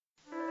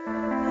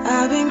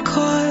I've been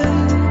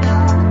caught,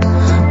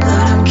 but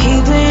I'm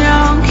keeping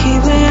on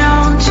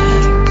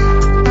check.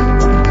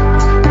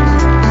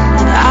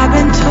 And I've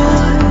been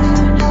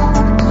told,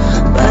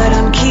 but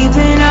I'm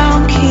keeping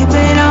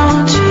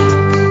on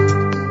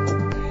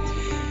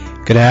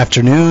check. Good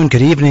afternoon,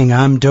 good evening.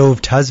 I'm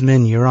Dove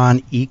Tusman. You're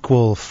on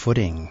Equal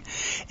Footing.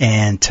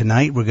 And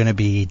tonight we're going to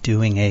be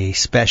doing a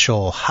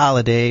special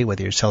holiday,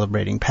 whether you're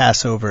celebrating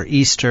Passover,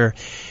 Easter,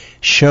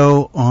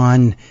 show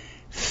on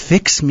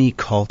Fix Me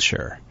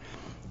culture.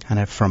 Kind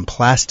of from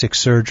plastic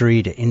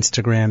surgery to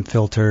Instagram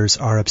filters,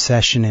 our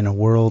obsession in a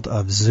world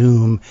of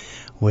Zoom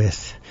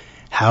with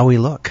how we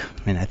look. I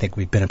mean, I think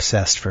we've been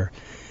obsessed for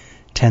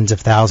tens of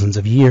thousands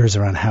of years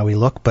around how we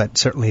look, but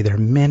certainly there are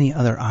many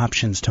other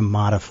options to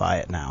modify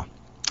it now.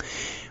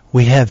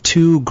 We have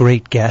two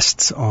great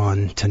guests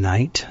on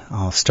tonight.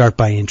 I'll start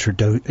by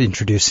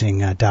introducing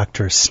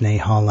Dr.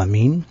 Snehal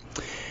Amin.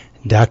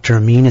 Dr.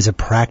 Amin is a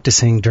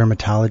practicing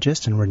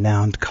dermatologist and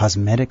renowned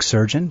cosmetic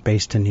surgeon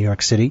based in New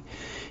York City.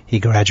 He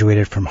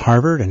graduated from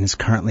Harvard and is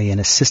currently an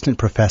assistant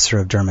professor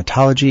of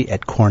dermatology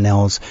at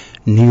Cornell's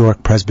New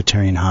York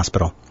Presbyterian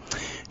Hospital.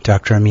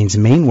 Dr. Amin's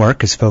main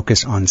work is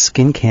focused on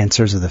skin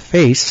cancers of the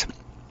face,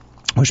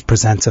 which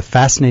presents a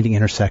fascinating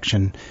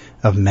intersection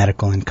of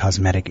medical and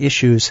cosmetic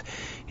issues.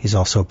 He's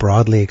also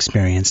broadly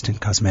experienced in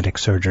cosmetic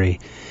surgery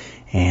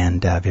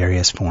and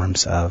various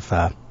forms of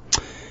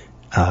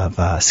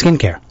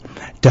skincare.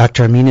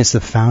 Dr. Amin is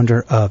the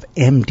founder of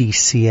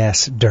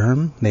MDCS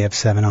Derm. They have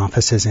 7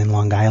 offices in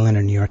Long Island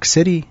and New York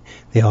City.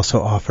 They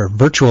also offer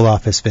virtual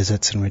office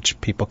visits in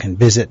which people can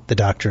visit the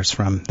doctors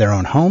from their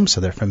own home, so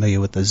they're familiar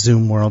with the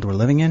Zoom world we're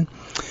living in.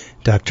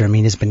 Dr.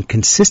 Amin has been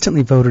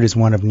consistently voted as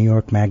one of New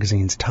York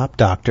Magazine's top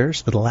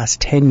doctors for the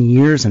last 10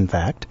 years, in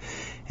fact,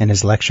 and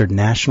has lectured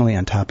nationally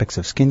on topics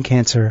of skin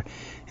cancer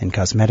and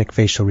cosmetic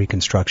facial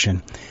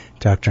reconstruction.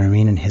 Dr.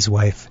 Amin and his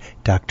wife,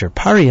 Dr.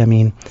 Pari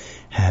Amin,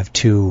 have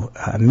 2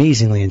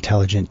 amazingly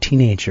intelligent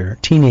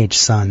teenage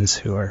sons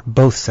who are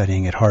both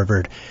studying at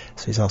Harvard,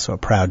 so he's also a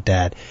proud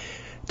dad.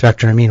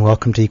 Dr. Amin,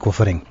 welcome to Equal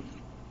Footing.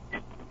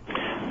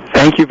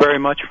 Thank you very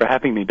much for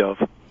having me, Dove.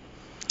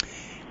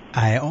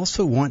 I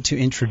also want to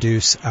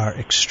introduce our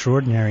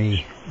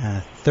extraordinary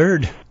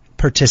third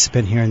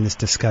participant here in this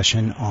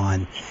discussion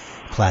on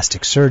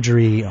plastic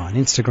surgery, on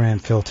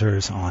Instagram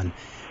filters, on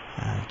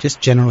just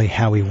generally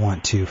how we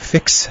want to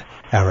fix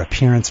our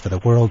appearance for the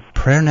world.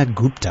 Prerna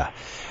Gupta.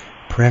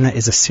 Prerna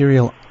is a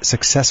serial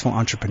successful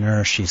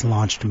entrepreneur. She's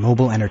launched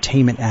mobile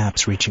entertainment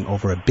apps reaching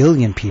over 1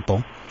 billion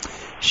people.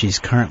 She's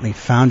currently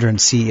founder and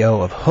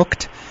CEO of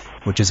Hooked,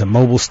 which is a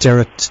mobile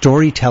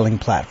storytelling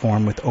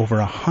platform with over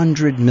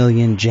 100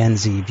 million Gen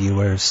Z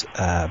viewers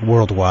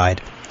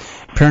worldwide.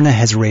 Prerna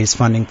has raised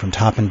funding from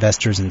top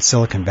investors in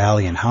Silicon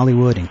Valley and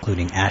Hollywood,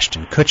 including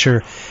Ashton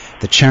Kutcher,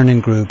 the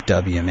Chernin Group,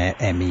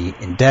 WME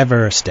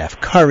Endeavor,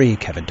 Steph Curry,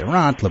 Kevin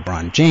Durant,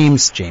 LeBron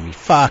James, Jamie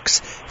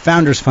Foxx,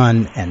 Founders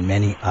Fund, and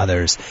many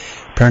others.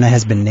 Prerna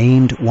has been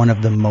named one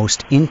of the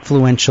most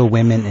influential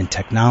women in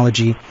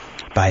technology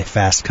by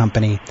Fast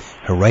Company.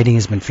 Her writing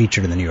has been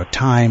featured in the New York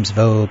Times,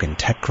 Vogue, and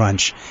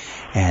TechCrunch,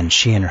 and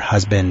she and her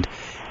husband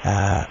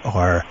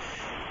are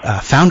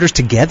founders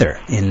together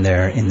in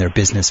their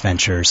business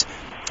ventures.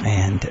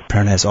 And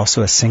Prerna is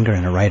also a singer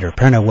and a writer.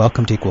 Prerna,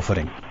 welcome to Equal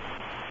Footing.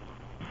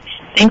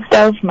 Thanks,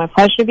 Dove. My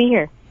pleasure to be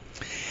here.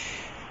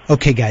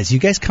 Okay, guys, you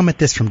guys come at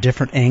this from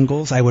different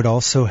angles. I would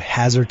also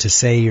hazard to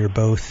say you're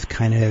both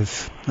kind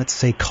of, let's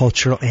say,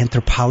 cultural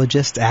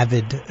anthropologists,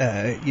 avid,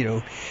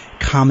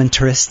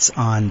 commentarists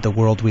on the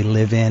world we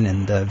live in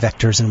and the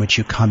vectors in which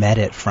you come at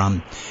it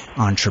from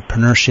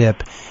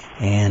entrepreneurship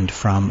and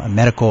from a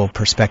medical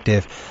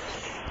perspective.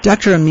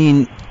 Dr.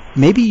 Amin,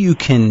 maybe you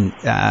can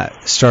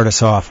start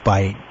us off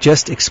by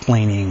just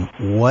explaining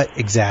what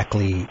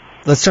exactly.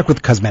 Let's start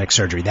with cosmetic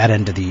surgery, that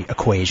end of the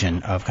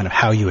equation of kind of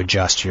how you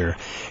adjust your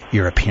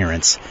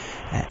appearance.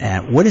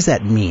 What does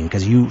that mean?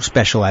 Because you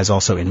specialize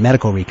also in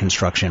medical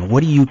reconstruction.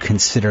 What do you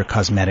consider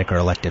cosmetic or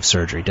elective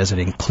surgery? Does it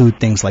include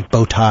things like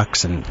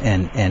Botox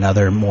and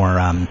other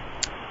more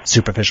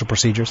superficial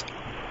procedures?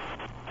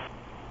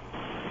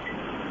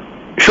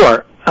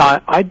 Sure.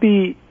 I'd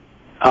be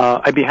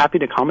happy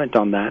to comment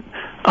on that.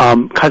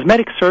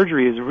 Cosmetic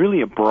surgery is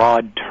really a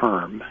broad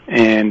term,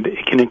 and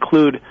it can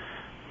include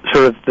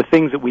sort of the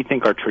things that we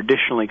think are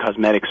traditionally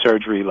cosmetic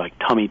surgery, like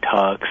tummy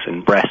tucks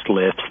and breast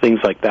lifts, things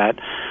like that.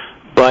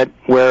 But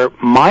where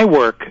my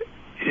work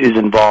is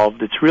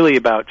involved, it's really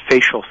about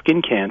facial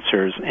skin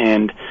cancers.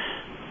 And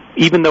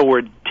even though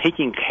we're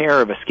taking care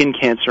of a skin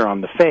cancer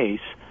on the face,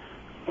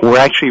 we're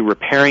actually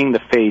repairing the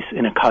face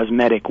in a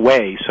cosmetic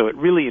way. So it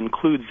really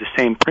includes the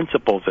same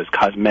principles as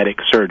cosmetic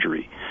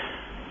surgery.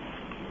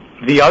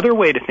 The other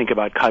way to think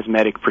about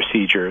cosmetic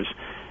procedures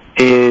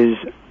is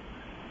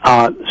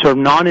sort of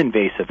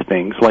non-invasive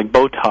things like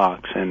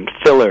Botox and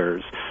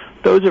fillers.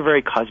 Those are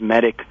very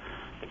cosmetic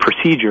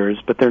procedures,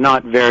 but they're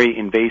not very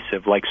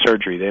invasive like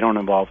surgery. They don't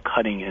involve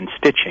cutting and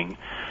stitching.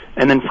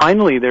 And then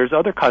finally, there's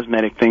other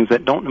cosmetic things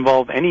that don't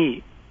involve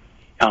any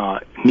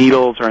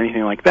needles or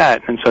anything like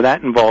that. And so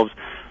that involves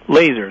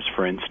lasers,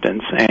 for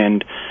instance,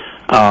 and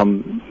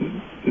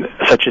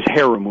such as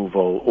hair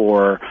removal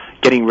or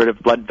getting rid of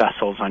blood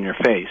vessels on your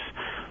face.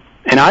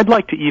 And I'd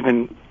like to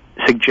even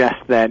suggest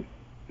that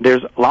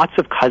there's lots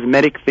of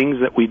cosmetic things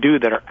that we do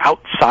that are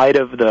outside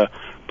of the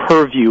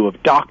purview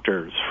of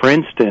doctors. For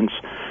instance,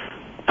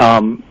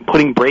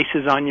 putting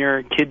braces on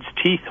your kids'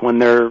 teeth when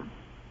they're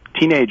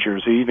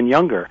teenagers or even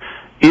younger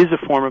is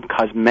a form of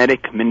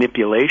cosmetic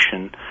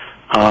manipulation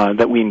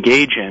that we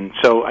engage in.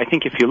 So I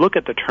think if you look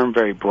at the term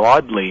very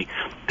broadly,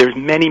 there's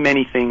many,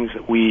 many things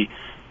that we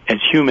as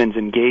humans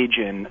engage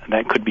in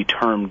that could be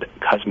termed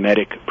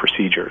cosmetic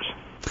procedures.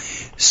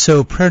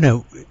 So,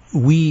 Prerna,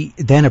 we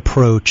then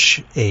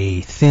approach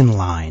a thin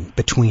line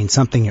between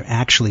something you're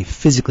actually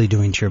physically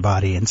doing to your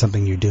body and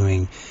something you're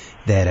doing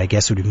that I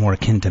guess would be more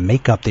akin to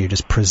makeup, that you're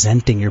just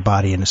presenting your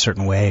body in a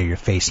certain way or your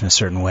face in a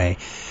certain way.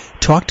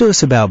 Talk to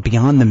us about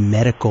beyond the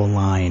medical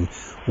line,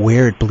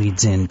 where it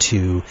bleeds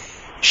into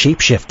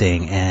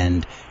shape-shifting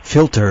and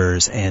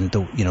filters and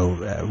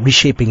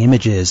reshaping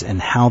images and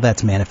how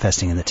that's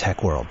manifesting in the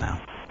tech world now.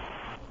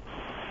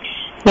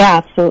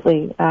 Yeah,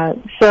 absolutely.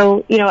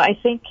 So, I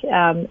think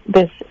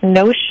this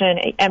notion,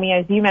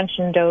 as you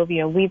mentioned, Dove,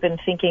 we've been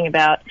thinking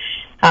about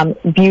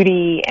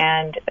beauty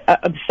and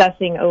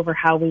obsessing over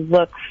how we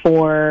look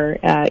for,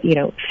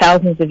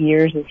 thousands of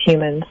years as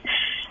humans.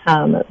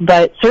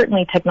 But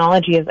certainly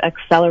technology has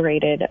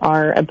accelerated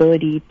our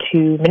ability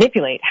to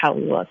manipulate how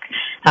we look.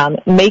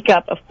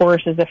 Makeup, of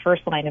course, is the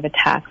first line of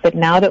attack, but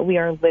now that we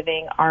are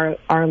living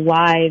our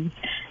lives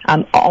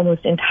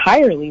almost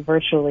entirely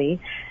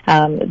virtually,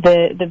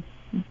 the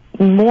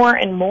more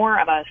and more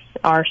of us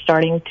are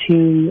starting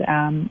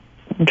to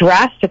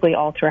drastically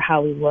alter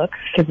how we look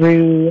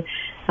through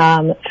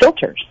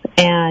filters.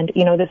 And,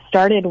 this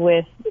started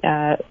with,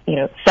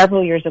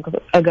 several years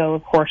ago,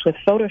 of course, with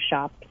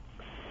Photoshop.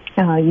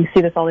 You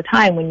see this all the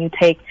time when you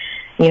take,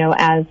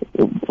 as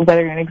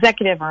whether you're an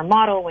executive or a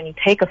model, when you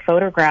take a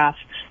photograph,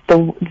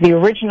 the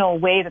original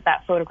way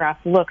that photograph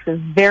looks is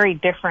very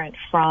different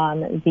from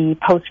the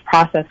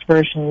post-processed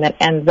version that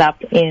ends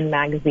up in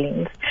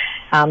magazines.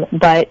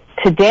 But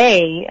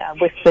today,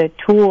 with the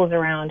tools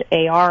around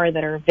AR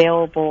that are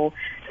available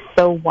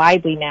so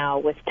widely now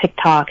with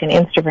TikTok and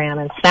Instagram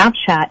and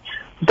Snapchat,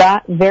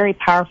 that very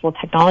powerful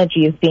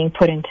technology is being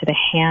put into the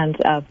hands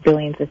of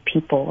billions of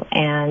people.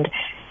 And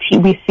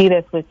we see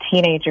this with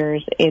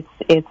teenagers. It's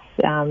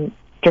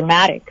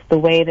dramatic, the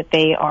way that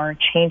they are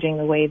changing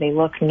the way they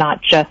look,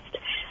 not just,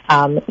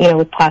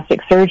 with plastic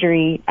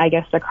surgery. I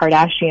guess the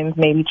Kardashians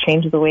maybe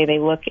change the way they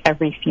look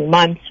every few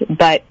months,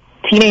 but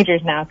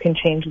teenagers now can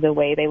change the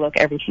way they look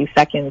every few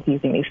seconds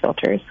using these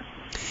filters.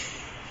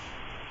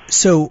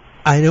 So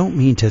I don't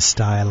mean to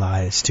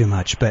stylize too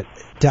much, but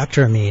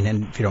Dr. Amin,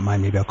 and if you don't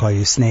mind, maybe I'll call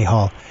you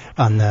Snehal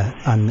on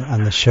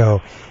the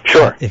show.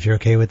 Sure. If you're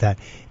okay with that.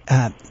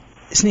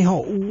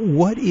 Snehal,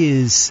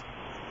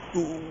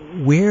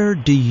 where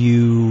do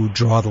you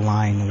draw the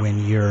line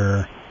when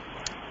you're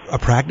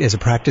as a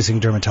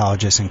practicing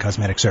dermatologist and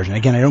cosmetic surgeon?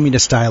 Again, I don't mean to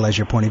stylize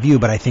your point of view,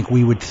 but I think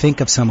we would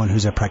think of someone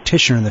who's a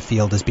practitioner in the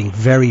field as being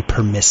very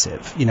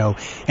permissive.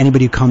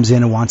 Anybody who comes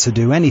in and wants to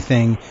do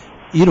anything,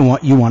 you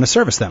want to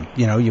service them.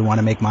 You want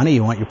to make money.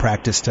 You want your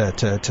practice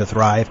to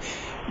thrive.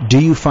 Do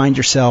you find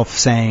yourself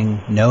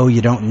saying, no,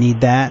 you don't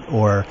need that?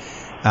 Or,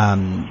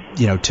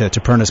 to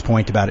Perna's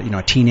point about it,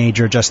 a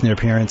teenager adjusting their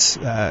appearance,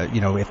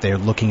 if they're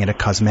looking at a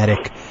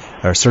cosmetic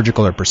or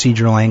surgical or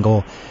procedural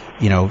angle,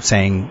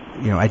 saying,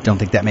 I don't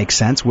think that makes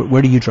sense.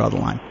 Where do you draw the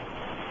line?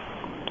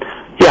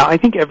 Yeah, I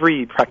think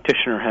every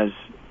practitioner has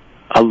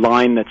a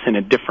line that's in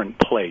a different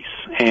place.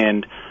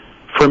 And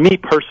for me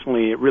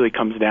personally, it really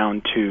comes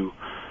down to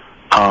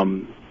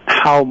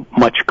how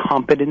much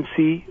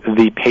competency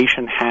the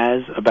patient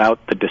has about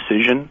the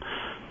decision.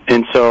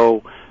 And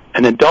so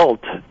an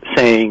adult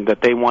saying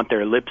that they want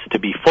their lips to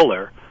be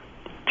fuller,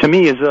 to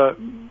me, is a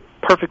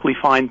perfectly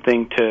fine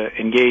thing to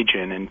engage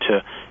in and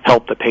to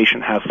help the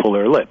patient have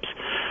fuller lips.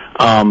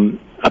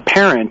 A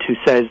parent who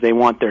says they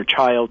want their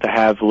child to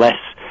have less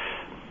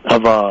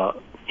of a,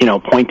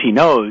 pointy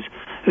nose,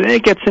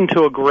 it gets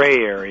into a gray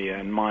area,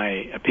 in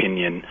my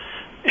opinion.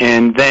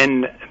 And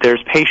then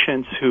there's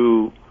patients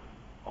who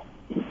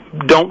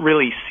don't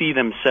really see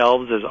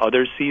themselves as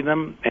others see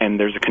them, and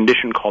there's a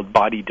condition called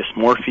body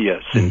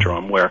dysmorphia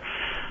syndrome where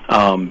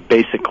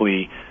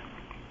basically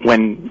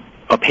when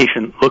a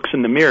patient looks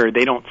in the mirror,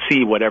 they don't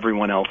see what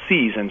everyone else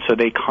sees, and so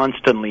they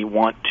constantly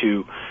want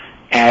to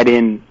add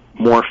in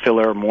more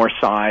filler, more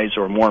size,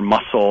 or more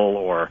muscle,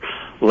 or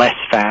less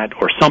fat,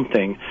 or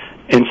something.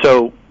 And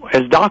so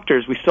as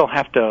doctors, we still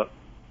have to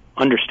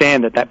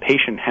understand that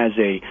patient has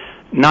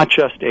not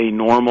just a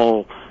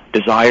normal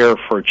desire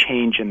for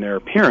change in their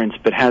appearance,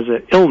 but has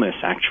an illness,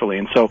 actually.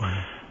 And so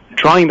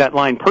drawing that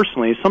line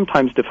personally is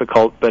sometimes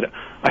difficult, but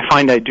I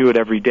find I do it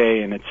every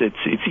day, and it's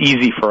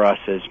easy for us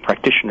as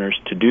practitioners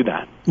to do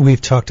that. We've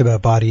talked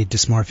about body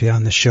dysmorphia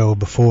on the show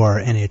before,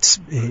 and it's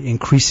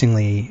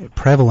increasingly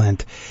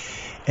prevalent,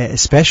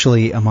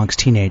 especially amongst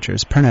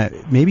teenagers.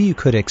 Perna, maybe you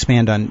could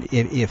expand on,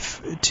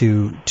 if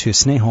to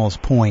Snehal's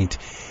point,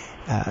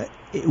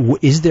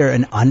 is there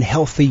an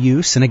unhealthy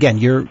use? And again,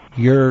 you're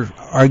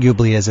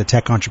arguably, as a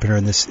tech entrepreneur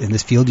in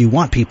this field, you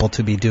want people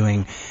to be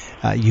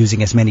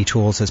using as many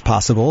tools as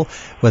possible,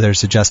 whether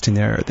it's adjusting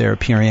their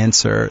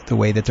appearance or the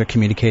way that they're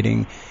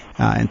communicating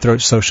and through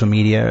social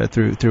media or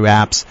through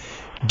apps.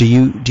 Do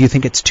you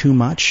think it's too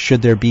much?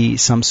 Should there be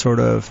some sort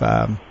of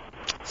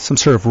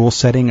rule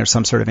setting or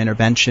some sort of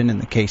intervention in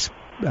the case,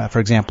 for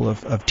example,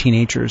 of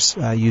teenagers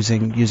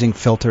using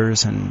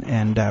filters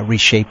and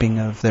reshaping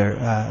of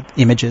their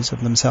images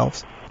of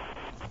themselves?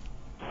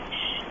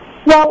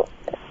 Well,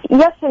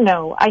 yes and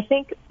no. I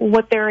think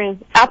what there is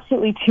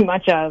absolutely too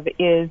much of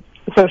is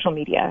social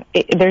media.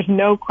 There's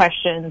no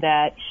question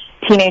that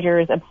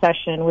teenagers'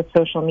 obsession with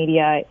social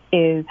media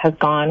has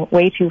gone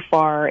way too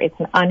far. It's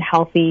an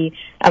unhealthy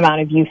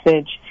amount of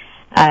usage.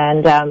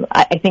 And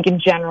I think in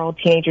general,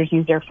 teenagers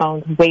use their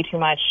phones way too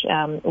much.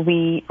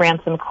 We ran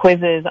some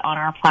quizzes on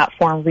our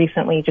platform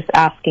recently just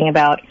asking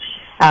about,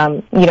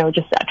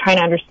 just trying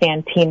to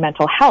understand teen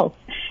mental health.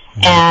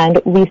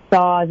 And we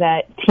saw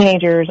that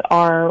teenagers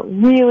are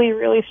really,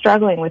 really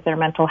struggling with their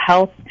mental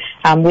health.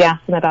 We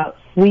asked them about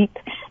sleep.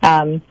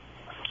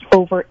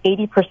 Over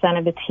 80%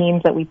 of the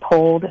teens that we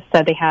polled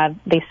said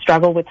they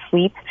struggle with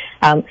sleep.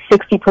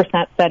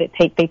 60% said it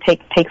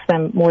takes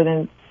them more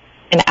than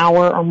an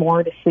hour or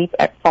more to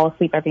fall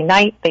asleep every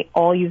night. They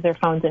all use their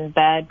phones in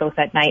bed, both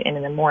at night and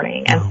in the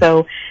morning. Wow. And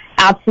so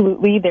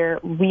absolutely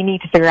we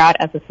need to figure out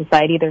as a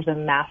society there's a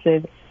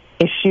massive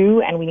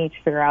issue and we need to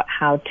figure out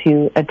how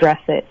to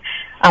address it.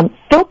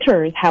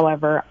 Filters,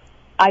 however,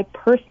 I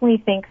personally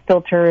think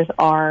filters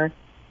are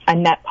a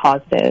net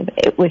positive.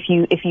 If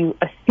you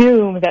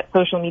assume that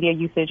social media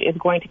usage is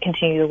going to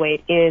continue the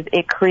way it is,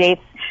 it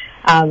creates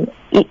an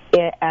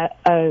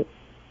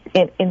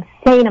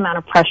insane amount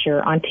of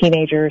pressure on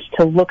teenagers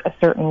to look a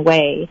certain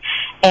way,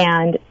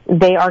 and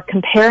they are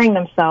comparing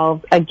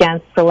themselves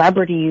against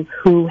celebrities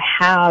who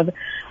have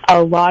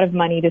a lot of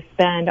money to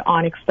spend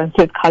on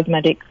expensive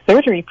cosmetic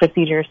surgery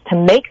procedures to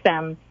make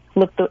them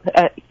look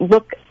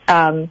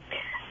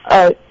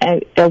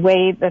a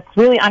way that's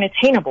really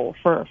unattainable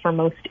for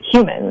most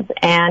humans,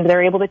 and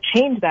they're able to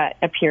change that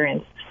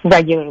appearance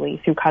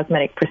regularly through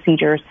cosmetic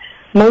procedures.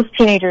 Most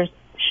teenagers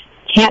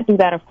can't do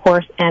that, of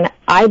course, and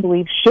I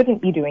believe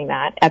shouldn't be doing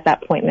that at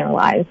that point in their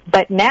lives.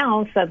 But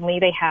now, suddenly,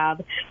 they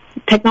have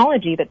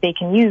technology that they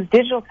can use,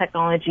 digital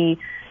technology,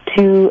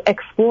 to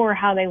explore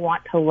how they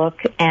want to look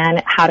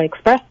and how to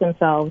express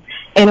themselves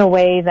in a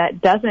way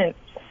that doesn't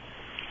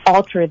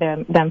alter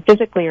them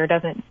physically or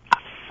doesn't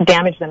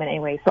damage them in any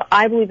way. So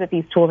I believe that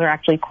these tools are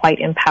actually quite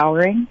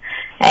empowering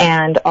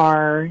and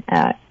are,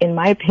 in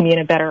my opinion,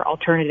 a better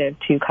alternative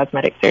to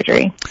cosmetic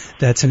surgery.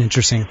 That's an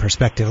interesting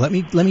perspective. Let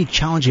me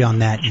challenge you on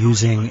that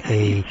using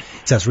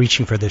as I was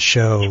reaching for this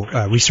show,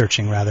 I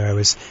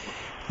was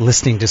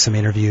listening to some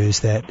interviews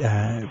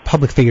that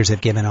public figures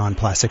have given on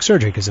plastic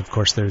surgery, because of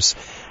course it's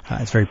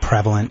very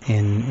prevalent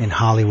in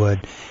Hollywood.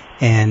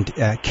 And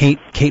Kate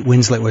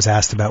Winslet was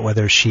asked about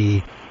whether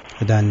she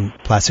had done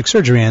plastic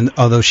surgery, and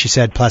although she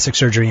said plastic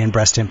surgery and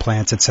breast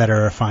implants,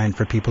 etc., are fine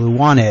for people who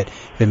want it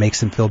if it makes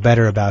them feel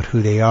better about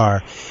who they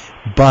are,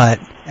 but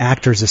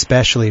actors,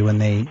 especially when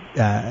they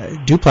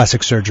do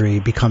plastic surgery,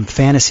 become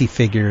fantasy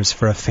figures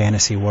for a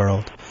fantasy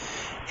world.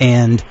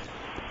 And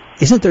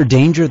isn't there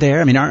danger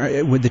there? I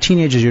mean, with the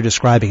teenagers you're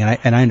describing,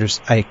 and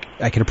I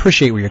can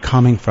appreciate where you're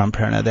coming from,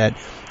 Prerna, that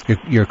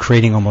you're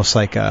creating almost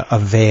like a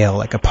veil,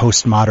 like a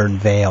postmodern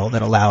veil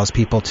that allows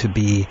people to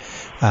be,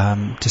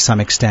 to some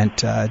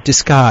extent,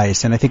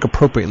 disguised, and I think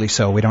appropriately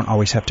so. We don't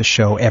always have to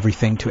show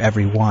everything to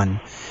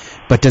everyone.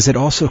 But does it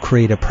also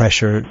create a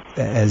pressure,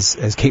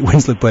 as Kate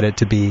Winslet put it,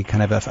 to be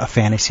kind of a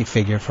fantasy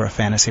figure for a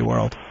fantasy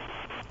world?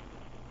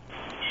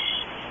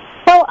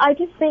 Well, I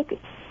just think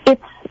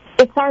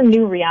it's our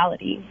new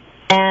reality.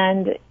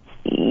 And,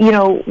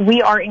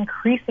 we are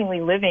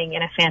increasingly living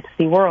in a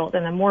fantasy world,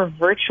 and the more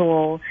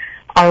virtual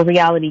our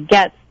reality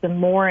gets, the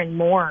more and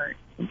more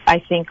I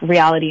think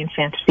reality and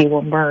fantasy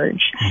will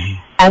merge.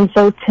 Mm-hmm. And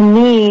so to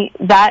me,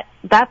 that's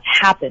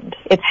happened.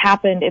 It's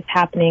happened, it's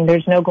happening,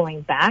 there's no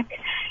going back.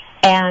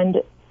 And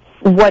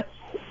what's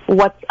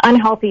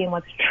unhealthy and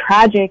what's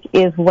tragic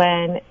is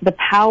when the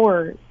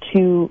power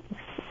to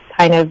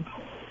kind of,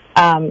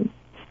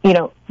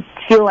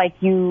 feel like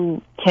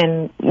you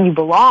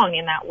belong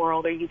in that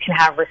world, or you can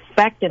have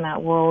respect in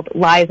that world,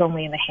 lies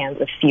only in the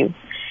hands of few.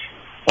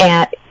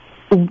 And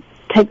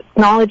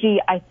technology,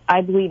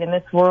 I believe, in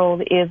this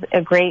world is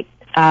a great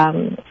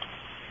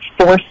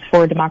force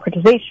for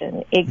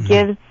democratization. It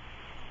gives,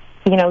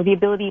 the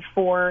ability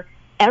for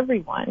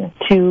everyone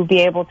to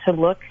be able to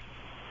look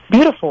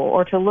beautiful,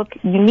 or to look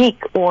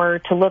unique, or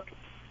to look,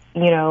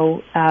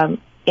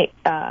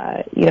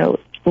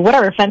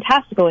 whatever,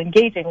 fantastical,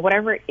 engaging,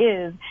 whatever it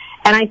is.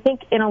 And I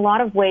think in a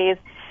lot of ways,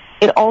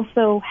 it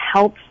also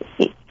helps,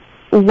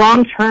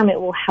 long term, it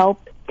will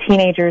help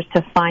teenagers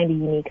to find a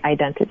unique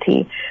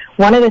identity.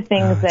 One of the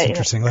things that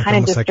kind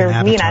of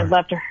disturbs me, and I'd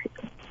love to...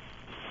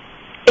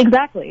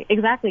 Exactly.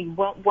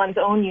 One's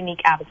own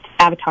unique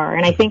avatar.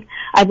 And I think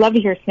I'd love to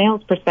hear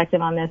Snail's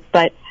perspective on this,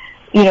 but,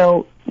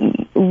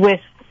 with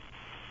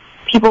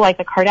people like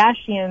the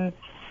Kardashians,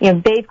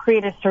 they've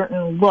created a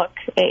certain look,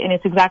 and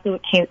it's exactly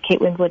what Kate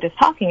Winslet is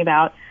talking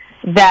about,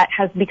 that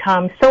has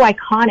become so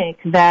iconic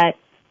that,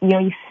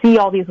 you see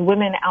all these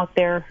women out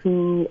there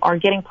who are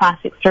getting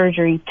plastic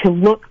surgery to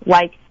look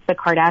like the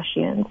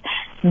Kardashians.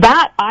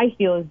 That, I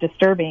feel, is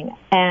disturbing.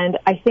 And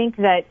I think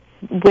that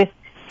with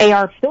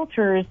AR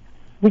filters,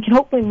 we can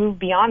hopefully move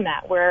beyond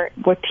that, where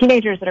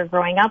teenagers that are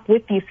growing up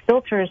with these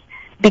filters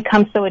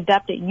become so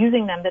adept at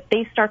using them that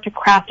they start to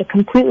craft a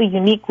completely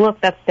unique look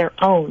that's their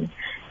own.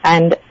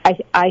 And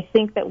I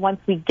think that once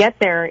we get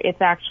there, it's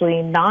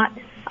actually not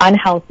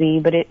unhealthy,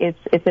 but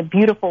it's a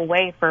beautiful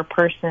way for a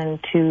person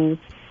to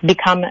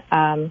become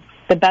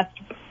the best,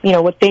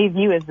 what they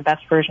view as the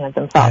best version of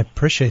themselves. I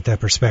appreciate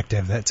that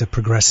perspective. That's a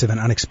progressive and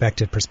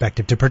unexpected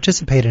perspective. To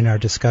participate in our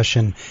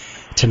discussion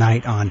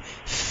tonight on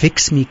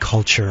Fix Me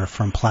culture,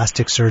 from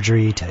plastic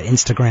surgery to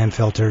Instagram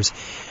filters,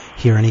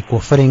 here on Equal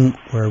Footing,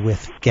 we're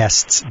with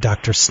guests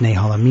Dr.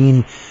 Snehal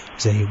Amin,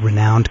 who's a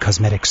renowned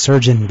cosmetic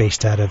surgeon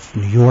based out of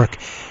New York,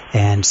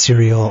 and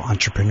serial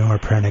entrepreneur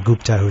Prerna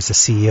Gupta, who's the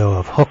CEO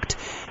of Hooked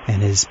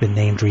and has been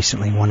named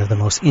recently one of the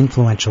most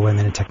influential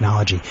women in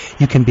technology.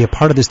 You can be a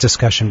part of this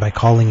discussion by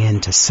calling in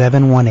to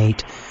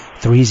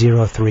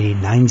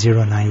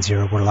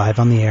 718-303-9090. We're live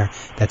on the air.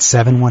 That's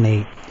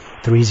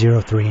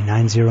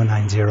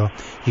 718-303-9090.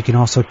 You can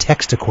also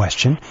text a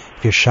question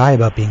if you're shy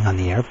about being on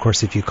the air. Of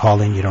course, if you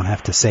call in, you don't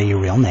have to say your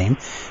real name,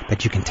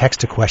 but you can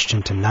text a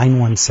question to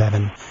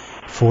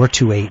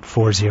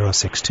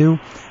 917-428-4062.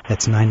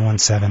 That's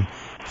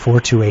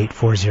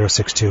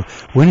 917-428-4062.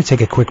 We're going to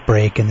take a quick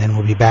break, and then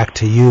we'll be back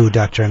to you,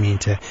 Dr. Amin,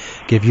 to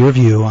give your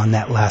view on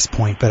that last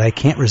point. But I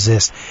can't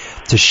resist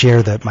to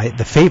share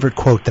the favorite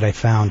quote that I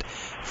found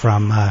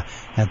from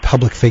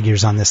public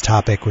figures on this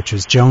topic, which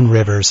was Joan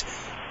Rivers,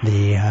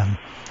 the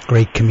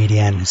great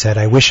comedian, who said,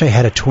 "I wish I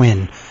had a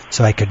twin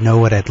so I could know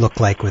what I'd look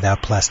like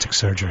without plastic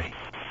surgery."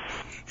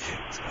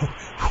 So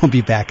we'll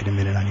be back in a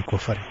minute on Equal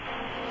Footing.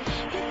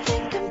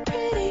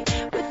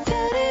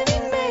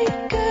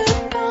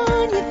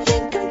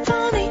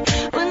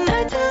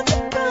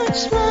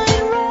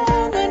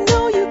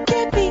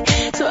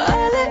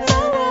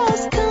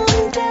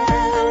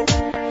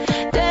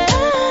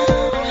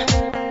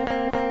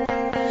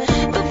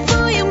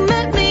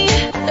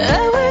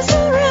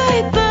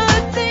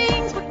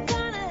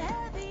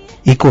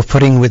 Equal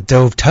Footing with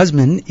Dove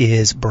Tusman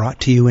is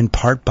brought to you in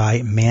part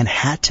by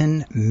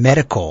Manhattan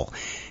Medical.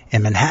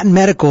 And Manhattan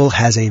Medical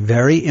has a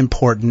very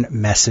important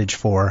message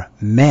for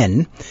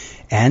men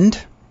and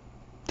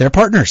their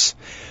partners.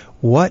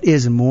 What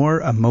is more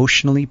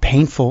emotionally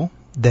painful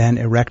than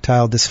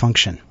erectile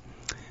dysfunction?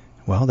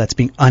 Well, that's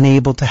being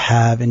unable to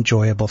have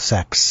enjoyable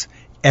sex.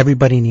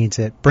 Everybody needs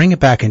it. Bring it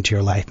back into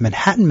your life.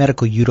 Manhattan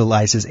Medical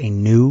utilizes a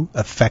new,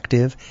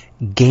 effective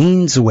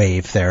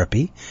Gainswave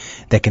therapy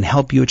that can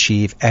help you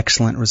achieve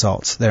excellent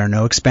results. There are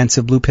no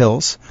expensive blue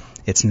pills.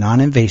 It's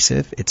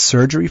non-invasive, it's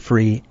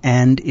surgery-free,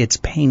 and it's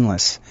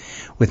painless.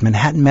 With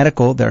Manhattan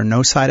Medical, there are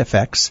no side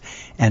effects,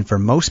 and for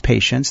most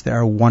patients, there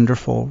are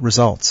wonderful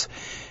results.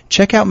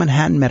 Check out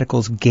Manhattan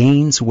Medical's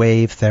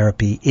Gainswave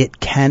therapy.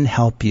 It can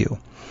help you.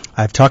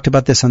 I've talked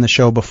about this on the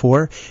show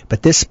before,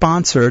 but this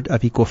sponsor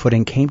of Equal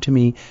Footing came to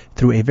me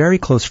through a very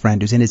close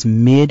friend who's in his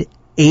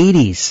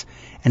mid-80s,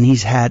 and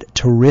he's had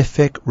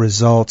terrific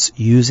results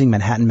using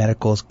Manhattan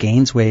Medical's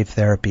Gainswave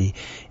therapy.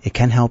 It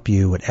can help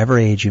you, whatever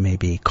age you may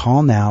be.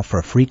 Call now for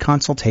a free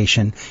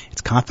consultation.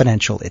 It's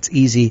confidential. It's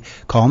easy.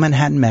 Call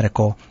Manhattan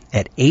Medical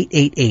at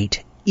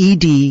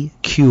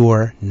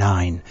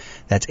 888-ED-CURE-9.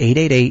 That's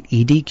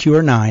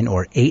 888-ED-CURE-9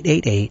 or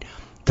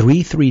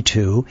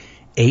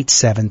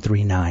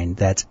 888-332-8739.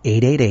 That's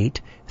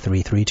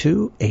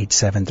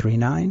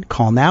 888-332-8739.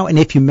 Call now, and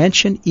if you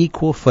mention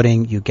Equal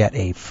Footing, you get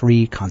a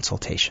free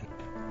consultation.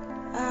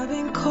 I've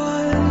been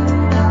caught,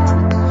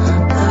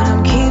 but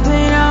I'm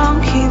keeping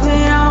on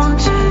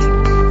tight.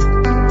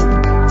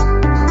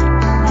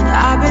 And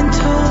I've been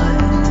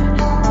taught,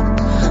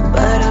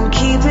 but I'm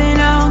keeping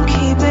on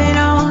tight.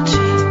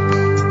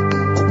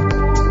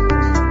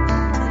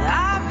 And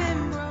I've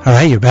been All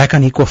right, you're back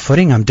on Equal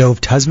Footing. I'm Dove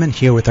Tusman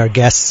here with our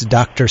guests,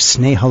 Dr.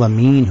 Snehal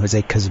Amin, who's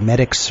a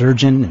cosmetic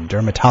surgeon and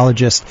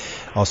dermatologist,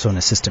 also an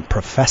assistant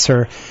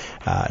professor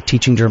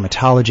teaching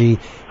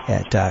dermatology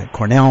at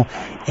Cornell,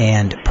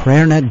 and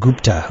Prerna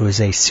Gupta, who is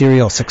a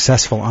serial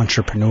successful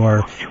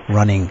entrepreneur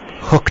running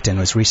Hooked and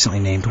was recently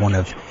named one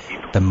of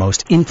the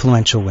most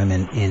influential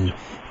women in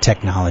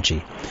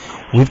technology.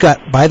 We've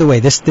got, by the way,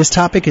 this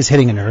topic is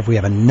hitting a nerve. We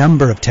have a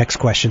number of text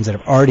questions that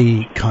have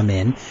already come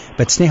in.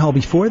 But Snehal,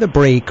 before the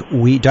break,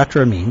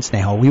 Dr. Amin,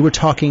 Snehal, we were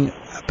talking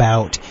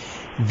about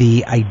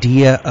the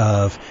idea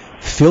of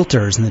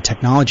filters in the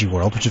technology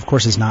world, which of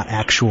course is not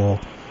actual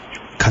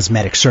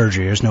cosmetic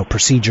surgery. There's no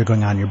procedure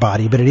going on in your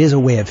body, but it is a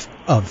way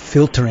of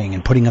filtering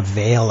and putting a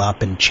veil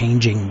up and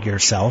changing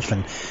yourself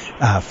and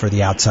for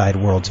the outside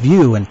world's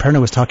view. And Prerna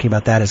was talking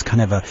about that as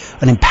kind of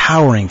an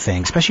empowering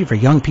thing, especially for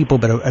young people,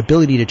 but an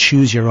ability to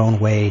choose your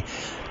own way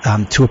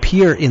to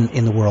appear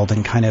in the world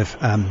and kind of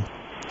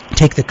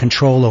take the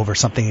control over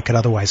something that could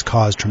otherwise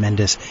cause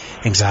tremendous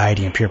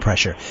anxiety and peer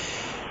pressure.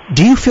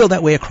 Do you feel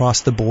that way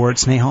across the board,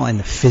 Snehal, in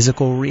the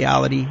physical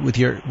reality with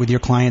your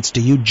clients? Do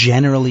you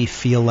generally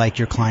feel like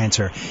your clients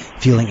are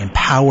feeling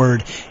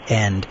empowered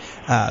and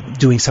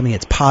doing something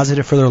that's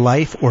positive for their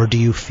life, or do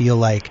you feel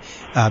like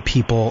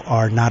people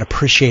are not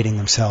appreciating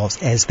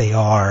themselves as they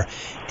are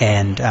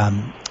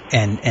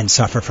and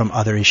suffer from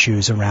other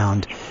issues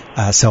around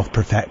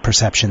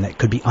self-perception that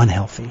could be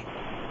unhealthy?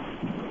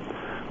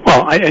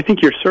 Well, I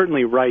think you're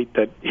certainly right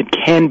that it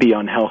can be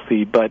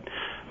unhealthy, but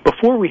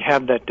before we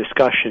have that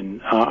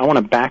discussion, I want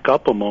to back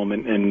up a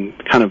moment and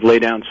kind of lay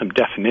down some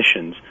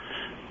definitions.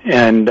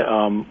 And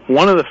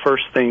one of the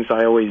first things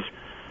I always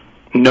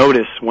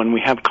notice when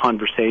we have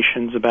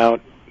conversations about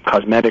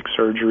cosmetic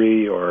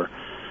surgery or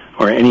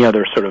any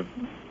other sort of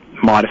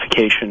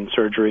modification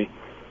surgery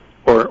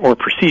or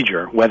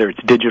procedure, whether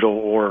it's digital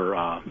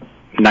or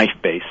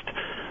knife-based,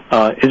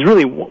 is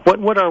really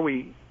what are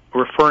we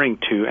referring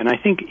to? And I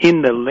think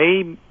in the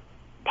lay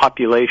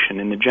population,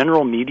 in the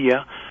general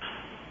media,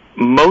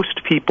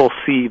 most people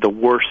see the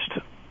worst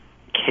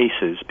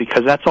cases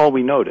because that's all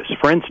we notice.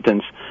 For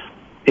instance,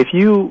 if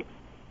you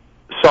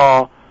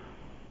saw,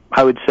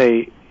 I would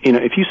say,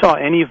 if you saw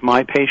any of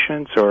my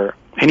patients or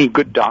any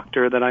good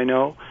doctor that I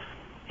know,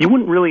 you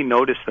wouldn't really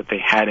notice that they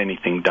had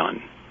anything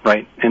done,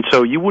 right? And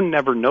so you wouldn't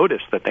ever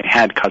notice that they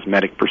had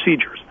cosmetic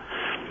procedures.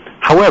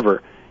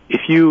 However,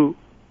 if you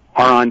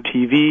are on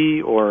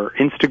TV or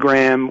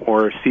Instagram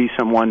or see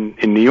someone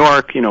in New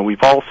York,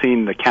 we've all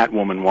seen the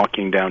Catwoman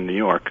walking down New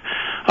York,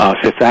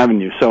 Fifth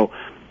Avenue. So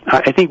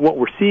I think what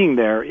we're seeing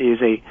there is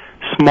a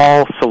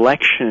small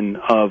selection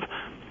of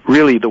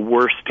really the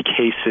worst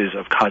cases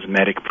of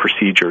cosmetic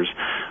procedures.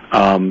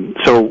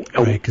 So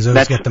right,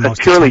 that's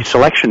purely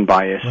selection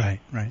bias.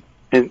 Right.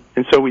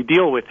 And so we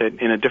deal with it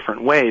in a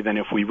different way than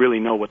if we really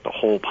know what the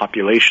whole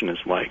population is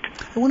like.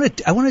 I want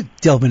to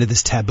delve into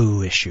this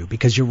taboo issue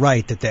because you're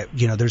right that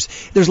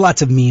there's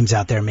lots of memes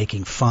out there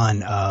making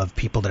fun of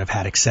people that have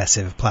had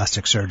excessive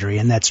plastic surgery,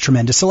 and that's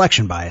tremendous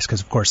selection bias because,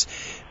 of course,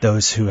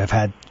 those who have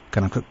had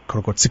kind of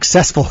quote-unquote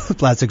successful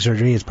plastic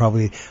surgery is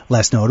probably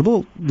less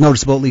noticeable.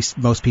 At least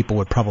most people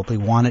would probably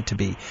want it to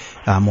be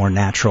more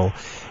natural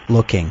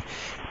looking.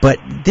 But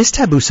this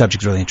taboo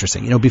subject is really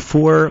interesting.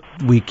 Before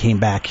we came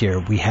back here,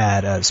 we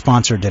had a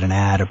sponsor did an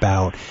ad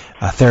about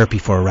therapy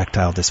for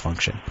erectile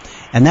dysfunction.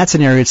 And that's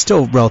an area that's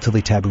still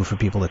relatively taboo for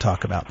people to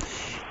talk about.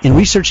 In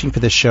researching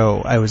for this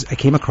show, I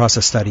came across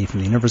a study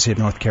from the University of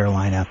North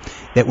Carolina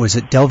that was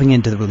delving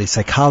into the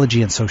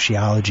psychology and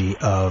sociology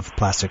of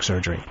plastic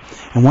surgery.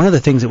 And one of the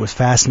things that was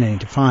fascinating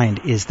to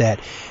find is that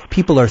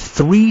people are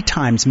 3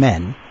 times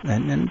men,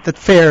 and that's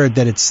fair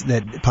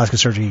that plastic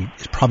surgery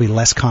is probably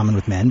less common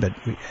with men, but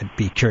I'd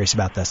be curious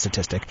about that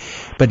statistic.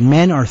 But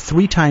men are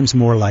 3 times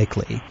more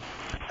likely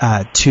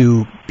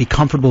to be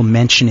comfortable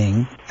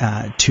mentioning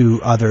to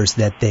others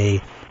that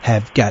they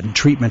have gotten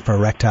treatment for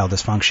erectile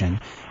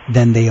dysfunction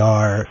than they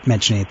are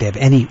mentioning that they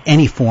have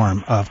any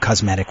form of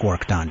cosmetic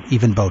work done,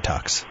 even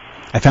Botox.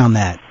 I found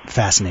that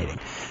fascinating.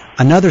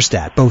 Another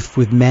stat, both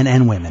with men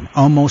and women,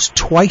 almost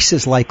twice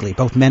as likely,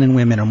 both men and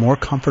women are more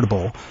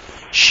comfortable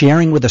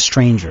sharing with a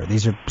stranger.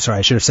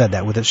 I should have said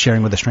that,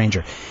 sharing with a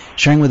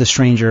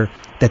stranger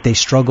that they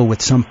struggle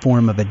with some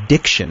form of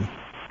addiction,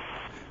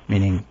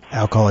 meaning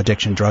alcohol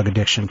addiction, drug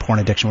addiction, porn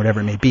addiction, whatever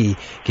it may be,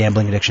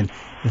 gambling addiction,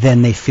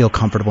 then they feel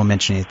comfortable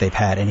mentioning that they've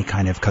had any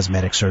kind of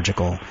cosmetic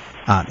surgical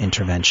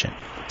intervention.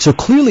 So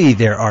clearly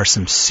there are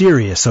some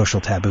serious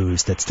social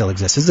taboos that still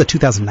exist. This is a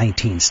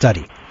 2019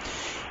 study.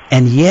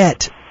 And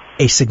yet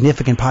a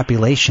significant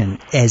population,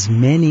 as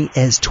many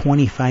as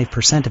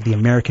 25% of the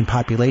American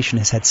population,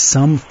 has had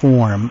some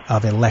form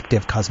of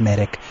elective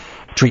cosmetic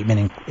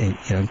treatment,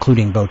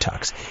 including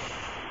Botox.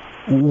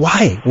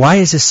 Why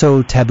is this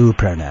so taboo,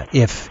 Prerna?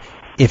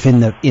 If in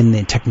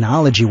the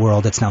technology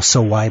world it's now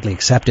so widely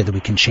accepted that we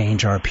can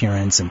change our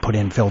appearance and put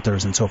in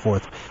filters and so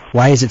forth,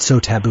 why is it so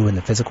taboo in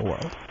the physical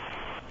world?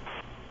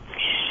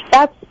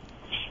 That's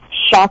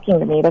shocking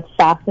to me. That's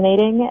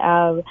fascinating.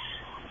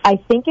 I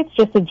think it's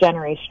just a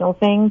generational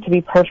thing, to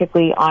be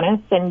perfectly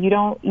honest, and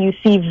you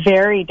see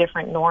very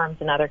different norms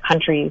in other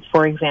countries.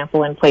 For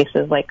example, in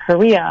places like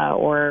Korea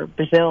or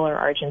Brazil or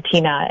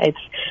Argentina, it's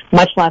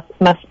much less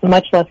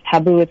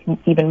taboo. It's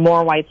even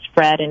more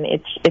widespread, and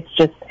it's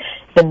just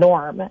the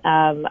norm. When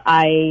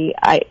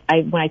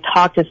I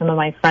talk to some of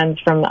my friends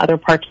from other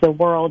parts of the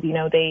world,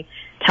 they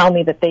tell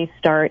me that they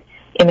start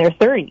in their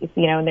 30s,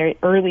 in their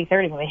early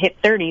 30s. When they hit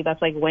 30,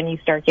 that's like when you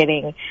start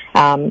getting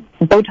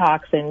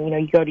Botox, and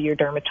you go to your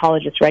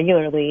dermatologist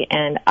regularly.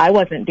 And I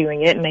wasn't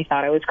doing it, and they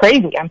thought I was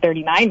crazy. I'm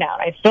 39 now,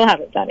 and I still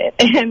haven't done it,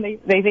 and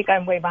they think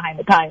I'm way behind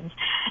the times.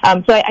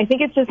 So I think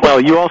it's just. Well,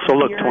 you also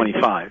look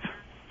 25.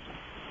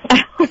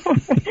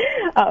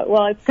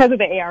 Well, it's because of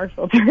the AR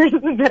filters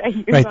that I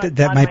use. Right,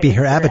 that might be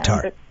her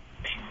avatar.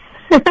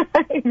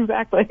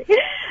 Exactly.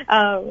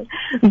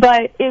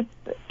 But it's,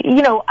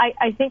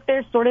 I think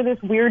there's sort of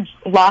this weird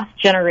lost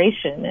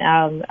generation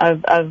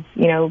of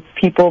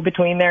people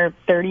between their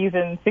 30s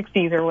and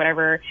 60s or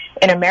whatever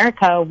in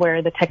America,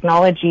 where the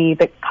technology,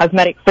 the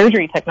cosmetic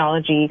surgery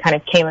technology kind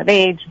of came of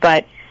age,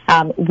 but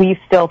we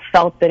still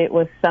felt that it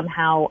was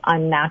somehow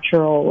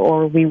unnatural,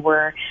 or we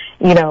were,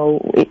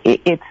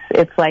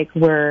 it's like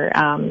we're,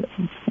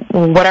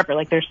 whatever,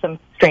 like there's some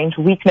strange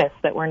weakness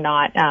that we're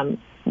not,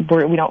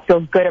 we don't feel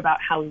good about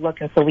how we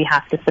look, and so we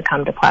have to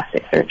succumb to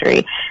plastic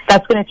surgery.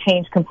 That's going to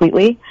change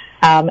completely.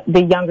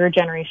 The younger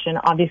generation,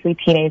 obviously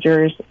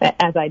teenagers,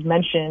 as I'd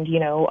mentioned,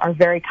 are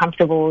very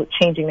comfortable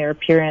changing their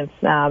appearance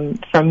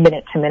from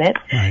minute to minute.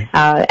 Right.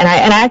 And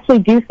I actually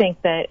do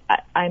think that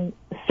I'm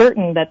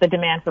certain that the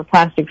demand for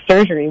plastic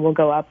surgery will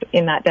go up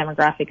in that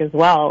demographic as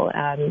well,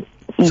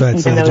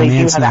 even though they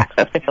do have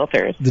access to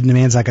filters. The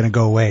demand's not going to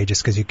go away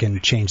just because you can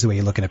change the way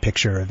you look in a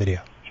picture or a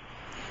video.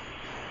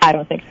 I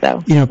don't think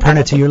so.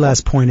 Perna, to your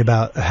last point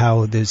about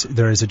how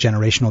there is a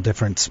generational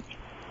difference,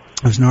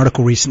 there was an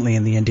article recently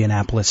in the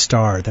Indianapolis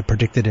Star that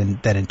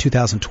predicted that in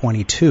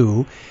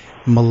 2022,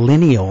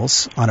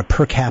 millennials on a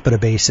per capita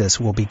basis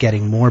will be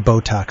getting more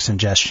Botox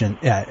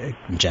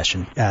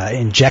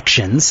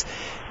injections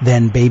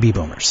than baby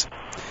boomers.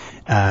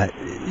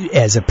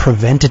 As a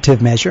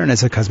preventative measure and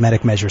as a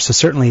cosmetic measure. So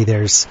certainly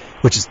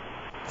which is,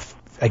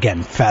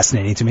 again,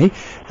 fascinating to me.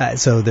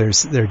 So there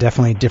are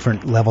definitely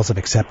different levels of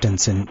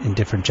acceptance in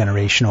different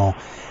generational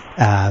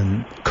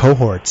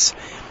cohorts.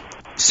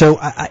 So,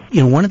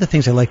 one of the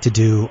things I like to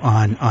do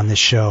on this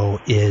show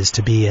is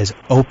to be as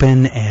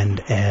open and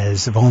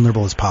as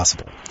vulnerable as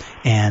possible.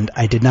 And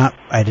I did not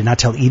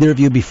tell either of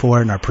you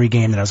before in our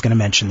pregame that I was going to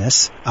mention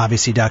this.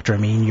 Obviously, Dr.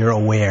 Amin, you're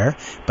aware,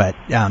 but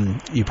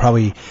you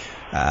probably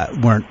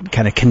weren't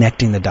kind of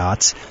connecting the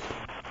dots.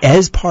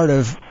 As part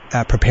of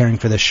preparing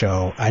for this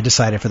show, I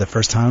decided for the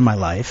first time in my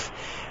life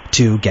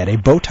to get a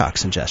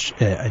Botox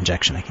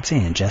injection. I keep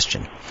saying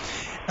ingestion.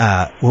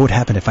 What would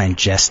happen if I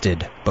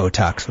ingested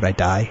Botox? Would I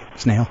die,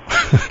 Snail?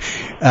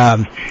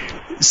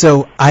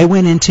 So I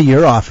went into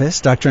your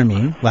office, Dr.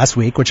 Amin, last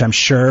week, which I'm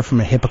sure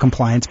from a HIPAA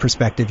compliance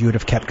perspective you would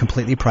have kept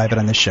completely private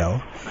on this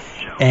show.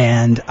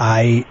 And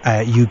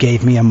you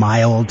gave me a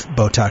mild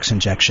Botox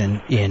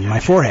injection in my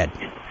forehead.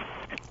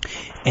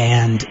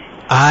 And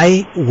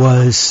I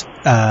was,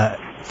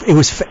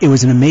 it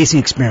was an amazing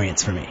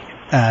experience for me.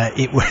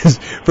 It was,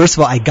 first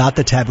of all, I got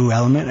the taboo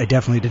element. I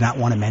definitely did not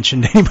want to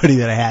mention to anybody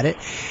that I had it.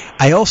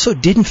 I also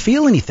didn't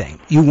feel anything.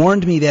 You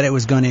warned me that it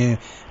was going to,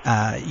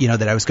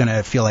 that I was going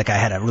to feel like I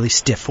had a really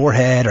stiff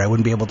forehead, or I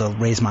wouldn't be able to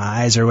raise my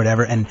eyes or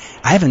whatever. And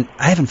I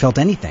haven't felt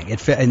anything.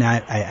 And I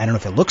don't know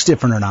if it looks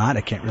different or not.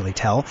 I can't really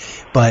tell.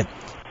 But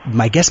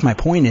my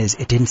point is,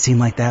 it didn't seem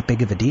like that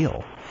big of a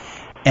deal.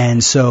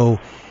 And so,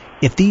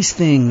 if these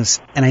things,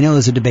 and I know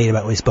there's a debate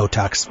about is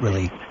Botox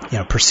really,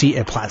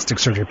 a plastic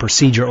surgery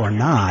procedure or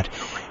not,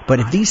 but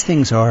if these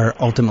things are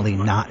ultimately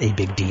not a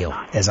big deal,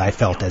 as I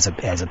felt as a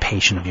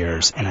patient of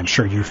yours, and I'm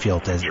sure you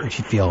feel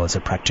as a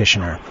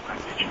practitioner,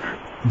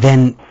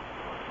 then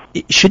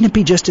shouldn't it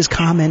be just as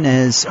common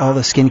as all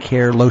the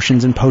skincare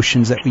lotions and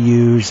potions that we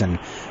use, and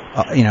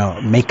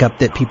makeup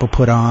that people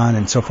put on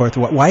and so forth?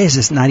 Why is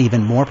this not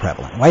even more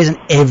prevalent? Why isn't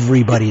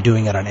everybody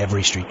doing it on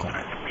every street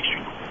corner?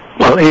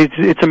 Well,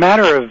 it's a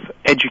matter of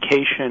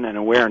education and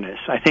awareness.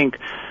 I think,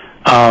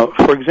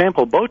 for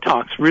example,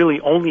 Botox really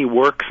only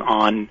works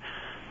on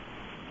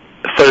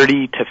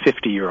 30 to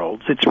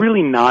 50-year-olds. It's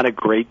really not a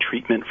great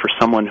treatment for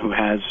someone who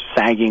has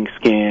sagging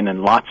skin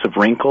and lots of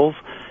wrinkles.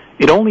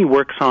 It only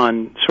works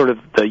on sort of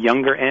the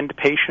younger end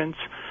patients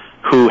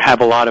who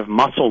have a lot of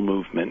muscle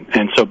movement,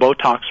 and so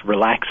Botox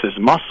relaxes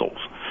muscles.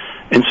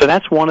 And so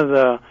that's one of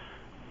the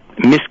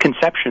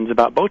misconceptions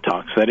about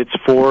Botox, that it's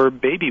for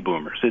baby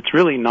boomers. It's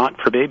really not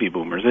for baby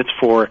boomers. It's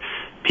for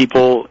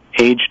people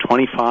age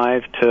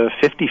 25 to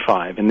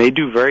 55, and they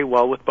do very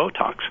well with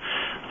Botox.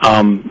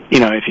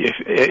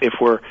 If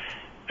we're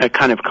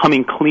kind of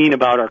coming clean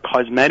about our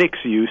cosmetics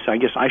use, I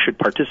guess I should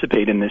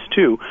participate in this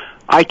too.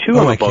 I too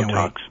am a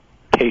Botox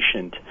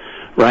patient,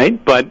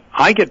 right? But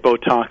I get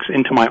Botox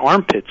into my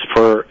armpits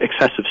for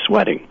excessive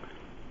sweating.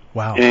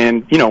 Wow.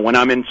 And, when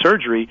I'm in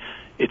surgery,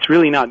 it's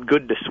really not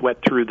good to sweat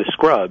through the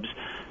scrubs.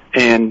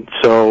 And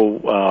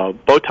so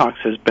Botox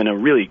has been a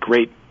really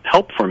great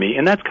help for me,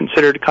 and that's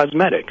considered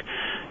cosmetic.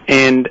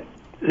 And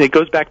it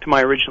goes back to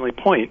my original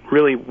point,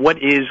 really, what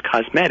is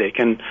cosmetic?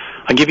 And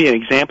I'll give you an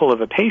example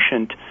of a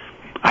patient.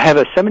 I have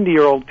a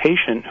 70-year-old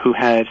patient who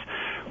has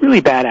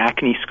really bad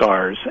acne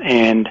scars,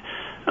 and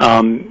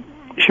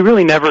she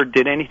really never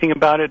did anything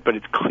about it, but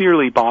it's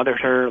clearly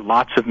bothered her,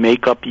 lots of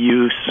makeup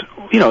use.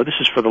 This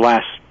is for the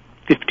last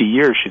 50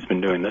 years she's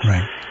been doing this.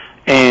 Right.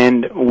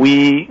 And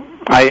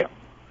I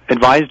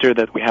advised her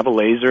that we have a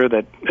laser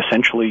that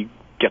essentially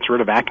gets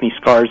rid of acne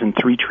scars in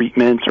 3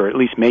 treatments, or at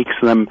least makes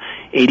them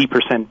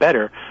 80%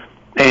 better.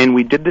 and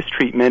we did this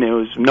treatment.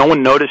 No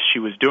one noticed she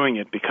was doing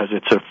it because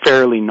it's a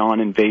fairly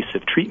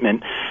non-invasive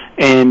treatment.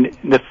 And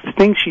the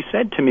thing she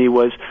said to me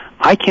was,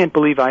 I can't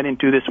believe I didn't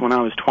do this when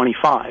I was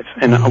 25.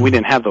 And we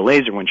didn't have the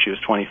laser when she was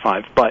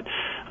 25. But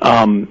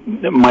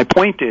my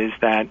point is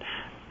that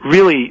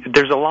really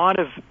there's a lot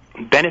of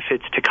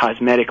benefits to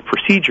cosmetic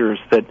procedures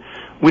that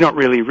we don't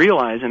really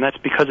realize, and that's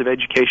because of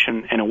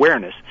education and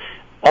awareness.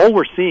 All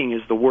we're seeing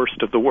is the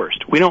worst of the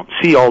worst. We don't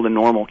see all the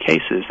normal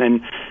cases.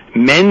 And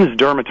men's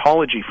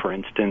dermatology, for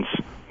instance,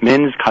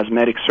 men's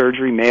cosmetic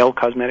surgery, male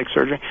cosmetic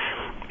surgery,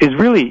 is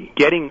really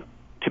getting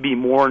to be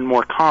more and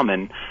more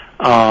common,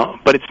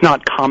 but it's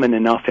not common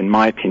enough, in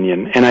my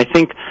opinion. And I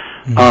think,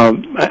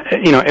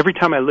 every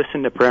time I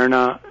listen to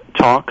Prerna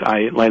talk,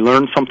 I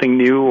learn something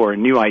new, or a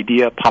new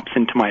idea pops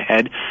into my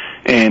head,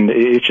 and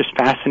it's just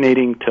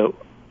fascinating to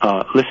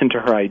listen to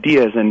her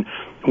ideas. And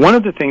one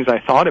of the things I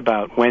thought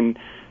about when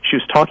she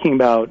was talking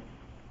about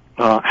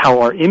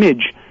how our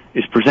image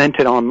is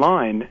presented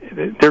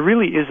online, there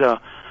really is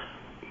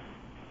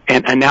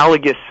an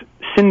analogous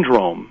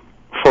syndrome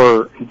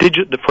for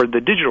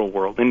the digital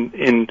world.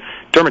 In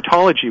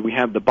dermatology, we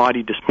have the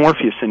body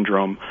dysmorphia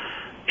syndrome.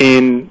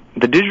 In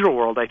the digital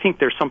world, I think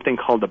there's something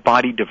called the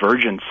body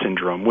divergence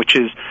syndrome, which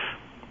is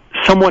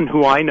someone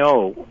who I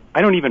know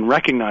I don't even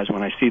recognize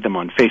when I see them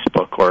on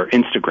Facebook or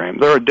Instagram.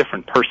 They're a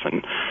different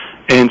person.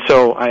 And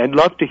so I'd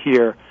love to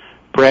hear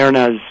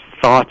Prerna's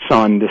thoughts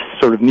on this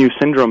sort of new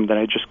syndrome that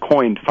I just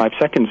coined 5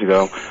 seconds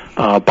ago,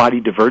 body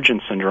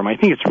divergence syndrome. I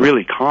think it's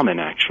really common,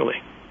 actually.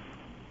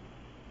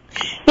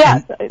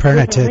 Yeah,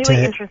 Prerna, it's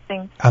really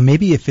interesting.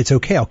 Maybe if it's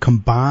okay, I'll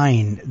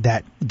combine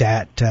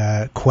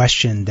that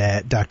question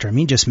that Dr.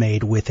 Amin just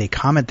made with a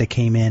comment that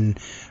came in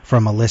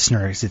from a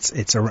listener.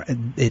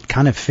 It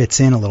kind of fits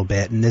in a little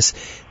bit. And this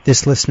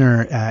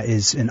listener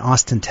is in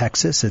Austin,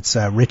 Texas. It's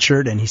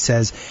Richard, and he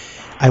says,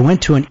 I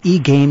went to an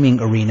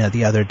e-gaming arena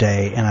the other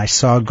day, and I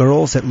saw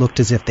girls that looked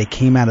as if they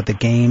came out of the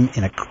game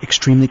in an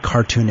extremely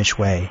cartoonish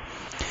way.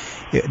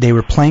 They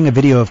were playing a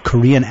video of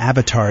Korean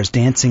avatars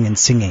dancing and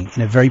singing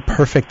in a very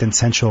perfect and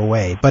sensual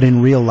way, but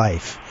in real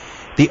life.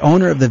 The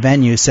owner of the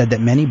venue said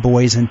that many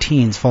boys and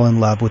teens fall in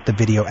love with the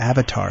video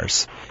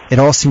avatars. It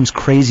all seems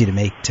crazy to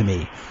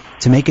me.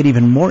 To make it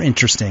even more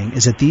interesting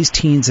is that these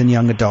teens and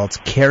young adults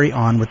carry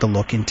on with the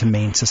look into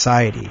main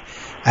society.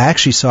 I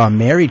actually saw a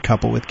married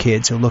couple with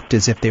kids who looked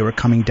as if they were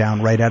coming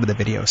down right out of the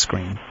video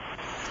screen.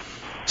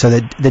 So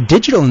the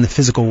digital and the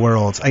physical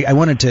worlds, I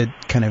wanted to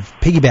kind of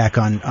piggyback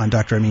on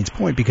Dr. Amin's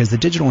point, because the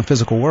digital and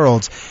physical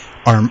worlds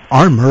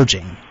are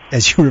merging,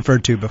 as you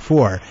referred to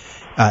before.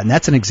 And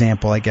that's an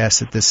example, I guess,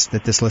 that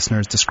this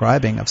listener is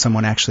describing of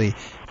someone actually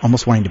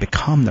almost wanting to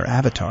become their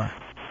avatar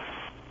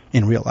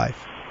in real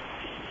life.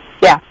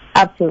 Yeah,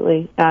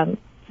 absolutely. The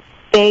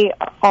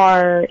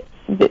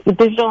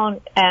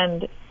digital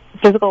and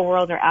physical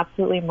worlds are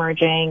absolutely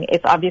merging.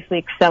 It's obviously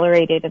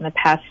accelerated in the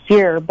past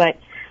year, but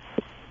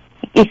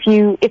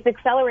it's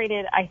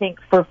accelerated, I think,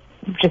 for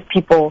just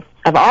people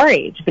of our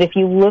age. But if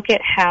you look at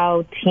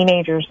how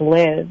teenagers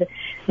live,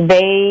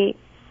 they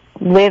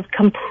live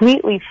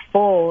completely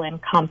full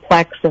and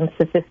complex and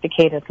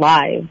sophisticated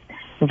lives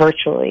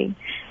virtually.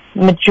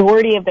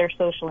 Majority of their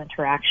social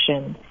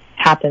interaction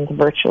happens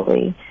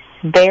virtually.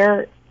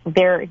 Their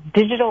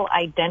digital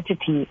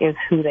identity is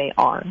who they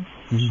are.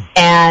 Mm-hmm.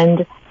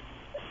 And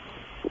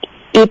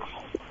it's,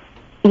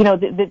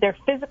 their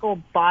physical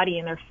body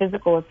and their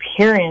physical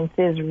appearance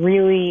is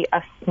really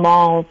a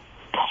small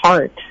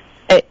part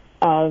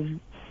of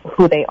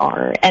who they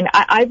are. And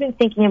I've been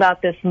thinking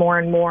about this more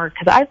and more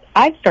because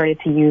I've started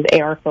to use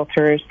AR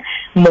filters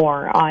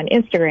more on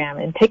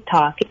Instagram and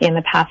TikTok in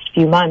the past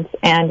few months.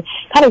 And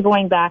kind of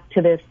going back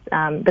to this,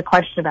 the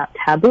question about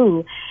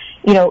taboo,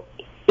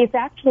 it's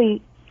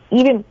actually,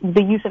 even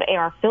the use of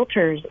AR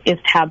filters is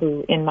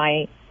taboo in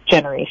my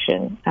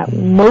generation.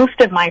 Most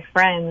of my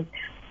friends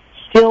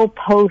still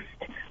post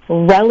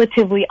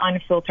relatively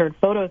unfiltered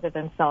photos of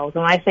themselves.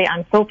 When I say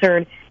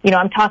unfiltered,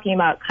 I'm talking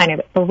about kind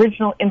of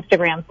original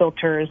Instagram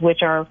filters, which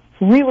are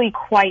really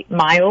quite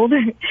mild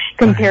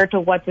compared to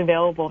what's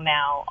available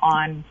now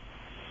on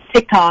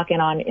TikTok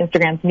and on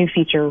Instagram's new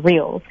feature,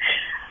 Reels.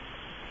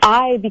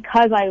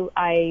 Because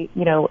I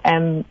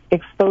am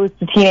exposed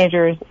to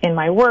teenagers in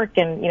my work,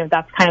 and,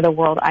 that's kind of the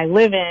world I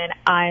live in,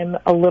 I'm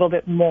a little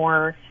bit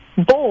more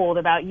bold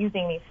about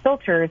using these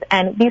filters.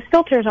 And these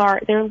filters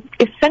they're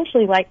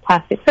essentially like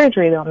plastic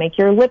surgery. They'll make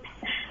your lips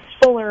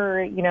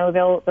fuller,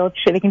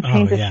 they can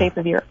change the shape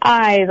of your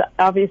eyes.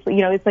 Obviously,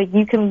 it's like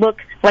you can look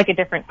like a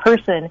different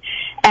person.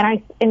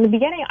 And in the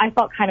beginning, I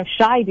felt kind of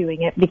shy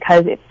doing it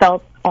because it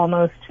felt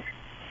almost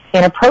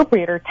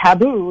inappropriate or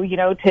taboo,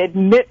 to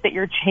admit that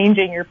you're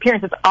changing your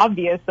appearance. It's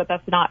obvious that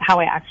that's not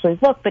how I actually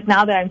look. But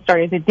now that I'm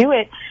starting to do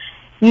it,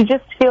 you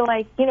just feel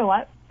like, you know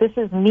what? This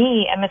is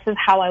me, and this is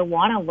how I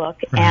want to look,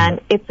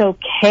 and it's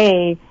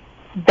okay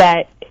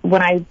that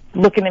when I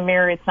look in the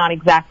mirror, it's not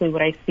exactly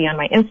what I see on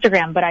my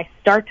Instagram, but I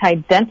start to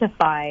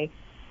identify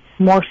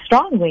more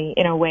strongly,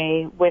 in a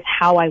way, with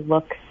how I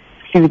look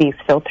through these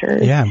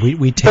filters. Yeah,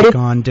 we take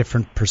on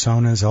different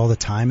personas all the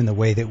time in the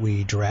way that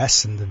we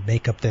dress and the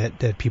makeup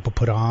that people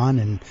put on,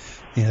 and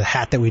the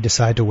hat that we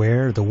decide to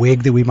wear, the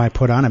wig that we might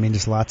put on. I mean,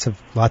 there's lots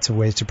of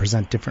ways to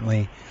present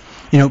differently.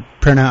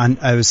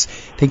 Prerna, I was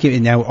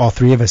thinking, now all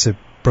three of us have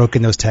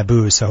broken those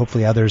taboos, so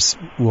hopefully others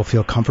will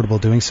feel comfortable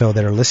doing so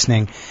that are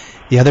listening.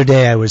 The other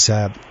day I was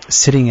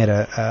sitting at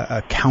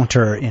a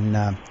counter in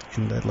a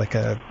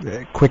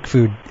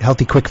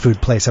healthy quick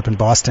food place up in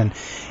Boston,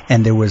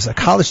 and there was a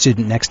college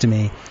student next to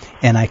me,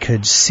 and I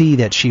could see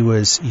that she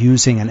was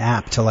using an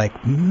app to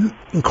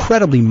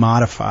incredibly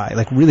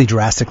modify, really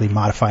drastically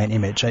modify an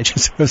image. Had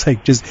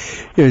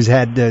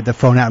the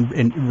phone out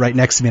and right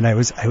next to me, and I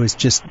was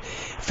just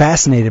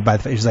fascinated by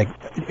it was like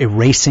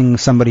erasing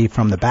somebody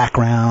from the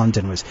background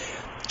and was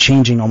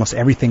changing almost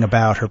everything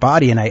about her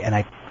body, and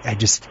I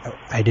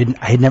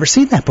had never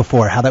seen that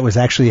before, how that was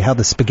actually how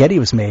the spaghetti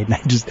was made. And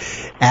I just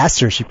asked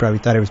her, she probably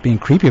thought I was being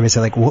creepy, but I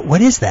said,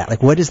 what is that?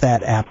 What is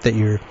that app that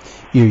you're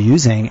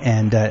using?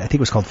 And I think it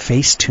was called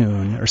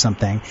Facetune or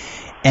something.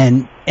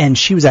 And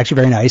she was actually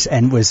very nice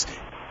and was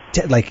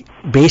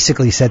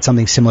basically said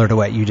something similar to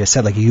what you just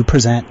said. You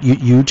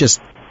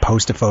just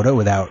post a photo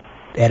without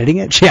editing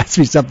it. She asked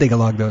me something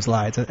along those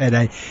lines, and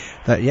I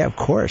thought, yeah, of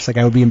course.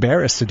 I would be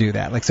embarrassed to do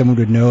that. Someone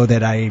would know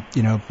that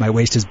my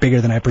waist is bigger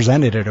than I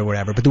presented it or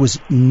whatever. But there was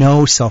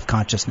no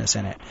self-consciousness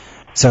in it.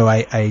 So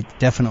I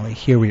definitely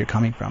hear where you're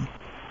coming from.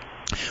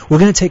 We're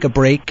going to take a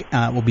break.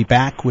 We'll be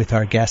back with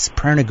our guest,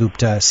 Prerna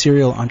Gupta,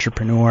 serial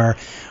entrepreneur,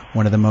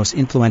 one of the most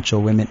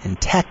influential women in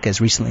tech, as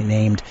recently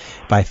named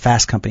by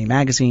Fast Company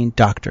magazine.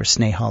 Dr.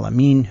 Snehal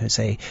Amin, who's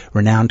a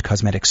renowned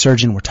cosmetic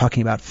surgeon. We're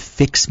talking about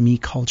fix me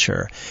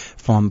culture,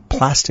 from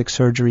plastic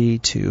surgery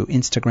to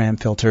Instagram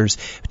filters.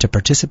 To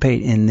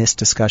participate in this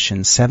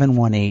discussion,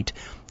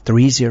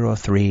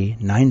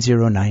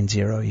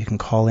 718-303-9090. You can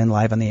call in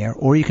live on the air,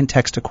 or you can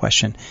text a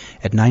question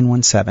at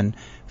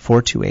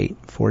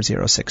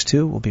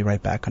 917-428-4062. We'll be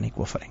right back on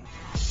Equal Footing.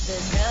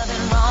 There's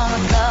nothing wrong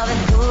with loving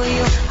who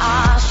you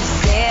are, she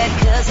said,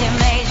 'cause he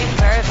made you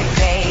perfect,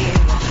 babe.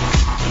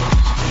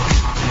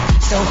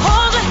 So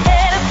hold your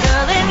head up,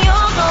 girl, and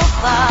you'll go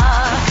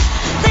far.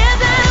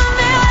 There's an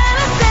million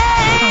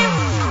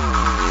mistakes.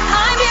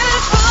 I'm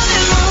beautiful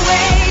in my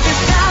way,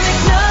 'cause I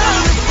make no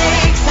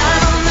mistakes.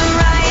 I'm on the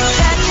right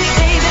track,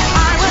 baby,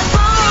 I was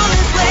born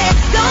this way.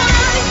 Don't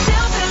have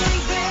yourself in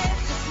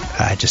regret.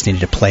 I just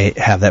needed to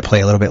have that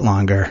play a little bit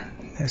longer.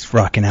 It's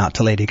rocking out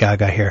to Lady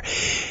Gaga here.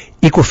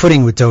 Equal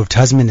Footing with Dove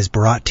Tusman is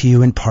brought to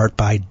you in part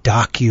by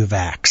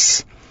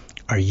DocuVax.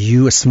 Are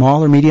you a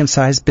small or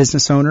medium-sized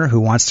business owner who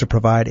wants to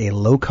provide a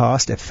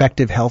low-cost,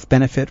 effective health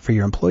benefit for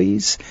your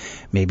employees?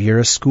 Maybe you're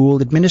a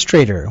school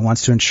administrator who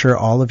wants to ensure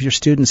all of your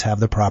students have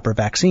the proper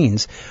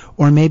vaccines.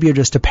 Or maybe you're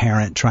just a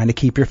parent trying to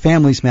keep your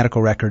family's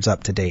medical records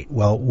up to date.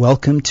 Well,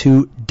 welcome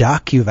to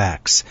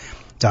DocuVax.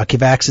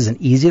 DocuVax is an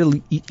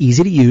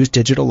easy-to-use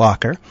digital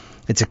locker.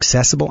 It's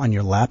accessible on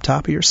your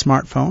laptop or your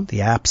smartphone. The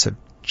apps have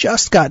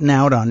just gotten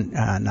out on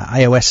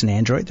iOS and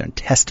Android. They're in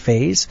test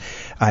phase.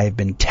 I've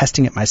been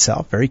testing it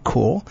myself. Very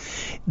cool.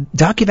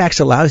 DocuVax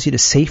allows you to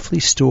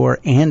safely store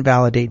and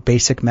validate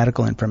basic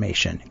medical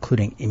information,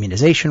 including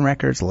immunization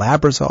records,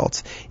 lab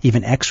results,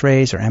 even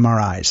X-rays or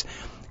MRIs.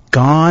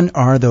 Gone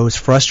are those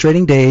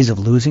frustrating days of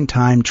losing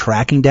time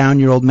tracking down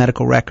your old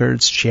medical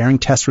records, sharing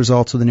test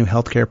results with a new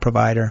healthcare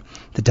provider.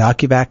 The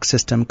DocuVax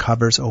system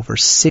covers over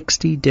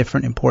 60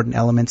 different important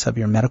elements of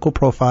your medical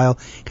profile,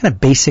 kind of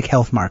basic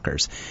health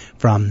markers,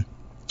 from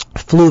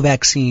flu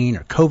vaccine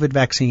or COVID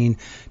vaccine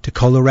to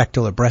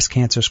colorectal or breast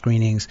cancer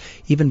screenings,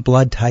 even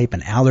blood type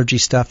and allergy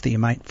stuff that you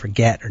might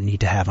forget or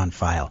need to have on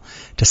file.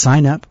 To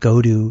sign up,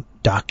 go to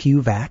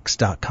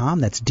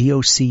DocuVax.com. That's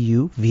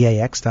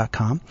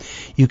DocuVax.com.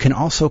 You can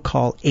also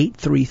call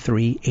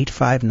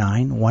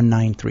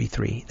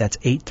 833-859-1933. That's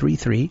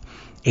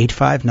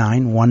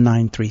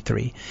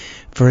 833-859-1933.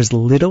 For as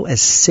little as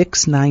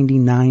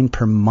 $6.99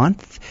 per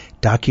month,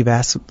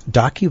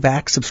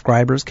 DocuVax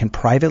subscribers can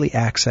privately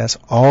access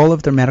all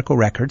of their medical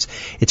records.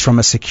 It's from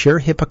a secure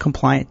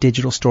HIPAA-compliant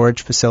digital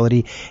storage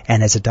facility,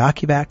 and as a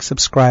DocuVax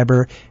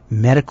subscriber,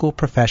 medical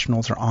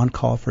professionals are on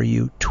call for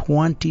you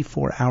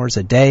 24 hours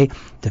a day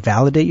to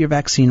validate your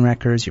vaccine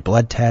records, your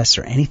blood tests,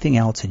 or anything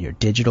else in your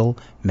digital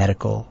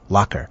medical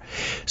locker.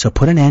 So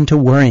put an end to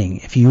worrying.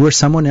 If you or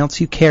someone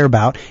else you care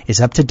about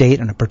is up to date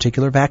on a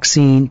particular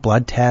vaccine,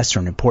 blood test, or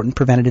an important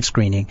preventative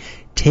screening,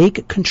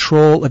 take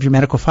control of your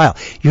medical file.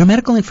 Your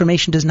medical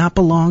information does not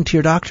belong to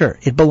your doctor.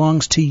 It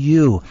belongs to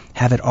you.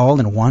 Have it all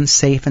in one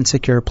safe and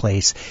secure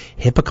place.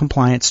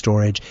 HIPAA-compliant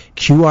storage,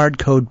 QR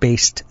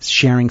code-based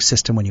sharing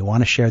system when you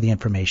want to share the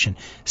information.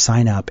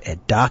 Sign up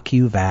at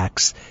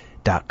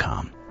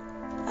DocuVax.com.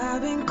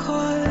 I've been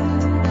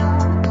caught,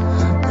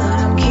 but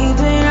I'm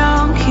keeping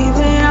on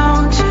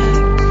to.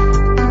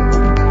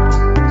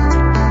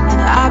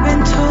 And I've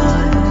been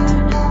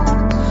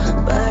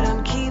told, but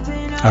I'm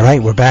keeping on. All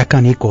right, we're back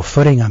on Equal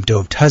Footing. I'm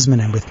Dov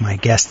Tusman, and with my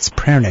guests,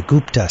 Prerna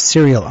Gupta,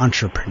 serial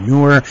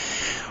entrepreneur,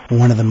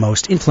 one of the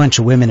most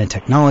influential women in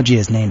technology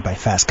as named by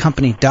Fast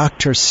Company,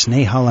 Dr.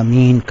 Snehal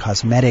Amin,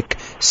 cosmetic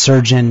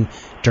surgeon,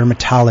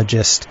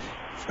 dermatologist,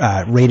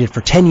 rated for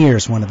 10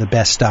 years one of the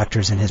best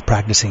doctors in his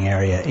practicing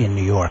area in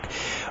New York.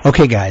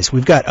 Okay, guys,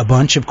 we've got a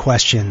bunch of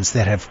questions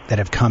that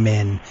have come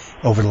in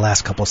over the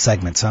last couple of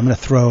segments. So I'm going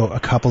to throw a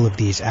couple of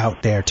these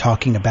out there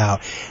talking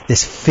about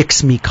this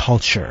fix me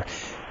culture.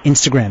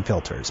 Instagram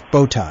filters,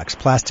 Botox,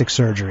 plastic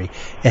surgery,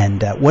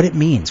 and what it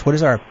means. What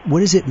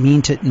does it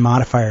mean to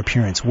modify our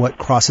appearance? What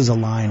crosses a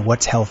line?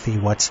 What's healthy?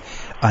 What's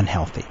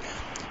unhealthy?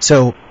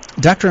 So,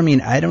 Dr.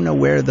 Amin, I don't know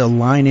where the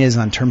line is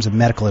on terms of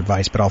medical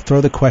advice, but I'll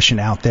throw the question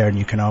out there, and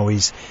you can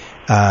always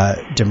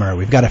demur.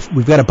 We've got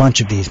a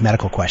bunch of these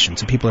medical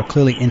questions, and people are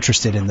clearly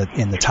interested in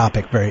the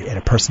topic very at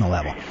a personal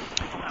level.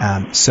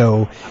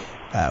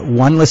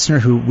 One listener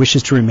who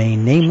wishes to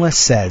remain nameless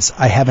says,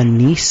 I have a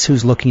niece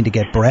who's looking to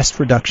get breast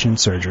reduction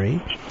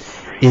surgery.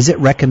 Is it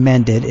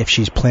recommended if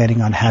she's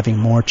planning on having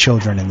more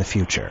children in the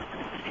future?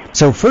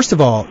 So first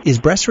of all,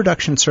 is breast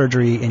reduction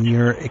surgery, in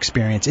your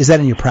experience, is that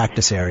in your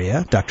practice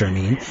area, Dr.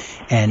 Amin?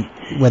 And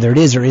whether it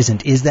is or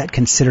isn't, is that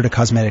considered a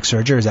cosmetic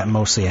surgery, or is that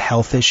mostly a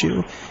health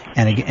issue?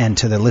 And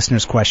to the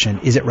listener's question,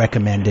 is it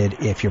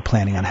recommended if you're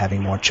planning on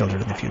having more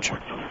children in the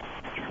future?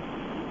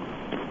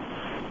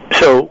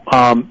 So,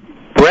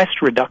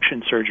 breast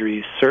reduction surgery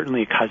is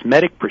certainly a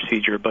cosmetic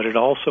procedure, but it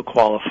also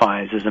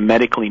qualifies as a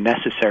medically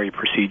necessary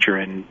procedure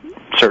in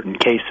certain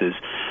cases.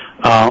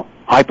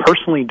 I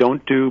personally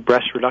don't do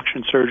breast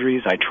reduction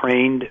surgeries. I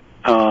trained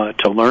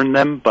to learn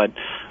them, but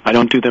I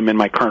don't do them in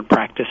my current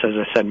practice. As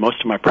I said,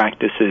 most of my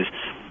practice is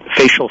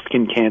facial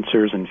skin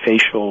cancers and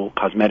facial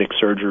cosmetic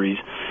surgeries.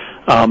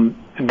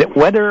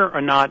 Whether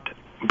or not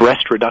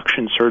breast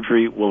reduction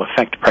surgery will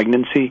affect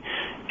pregnancy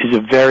is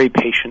a very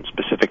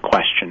patient-specific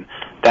question.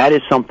 That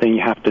is something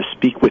you have to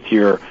speak with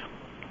your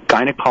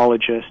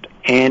gynecologist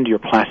and your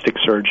plastic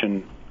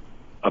surgeon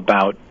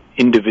about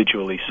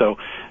individually. So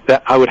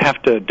that I would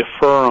have to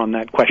defer on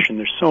that question.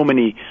 There's so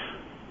many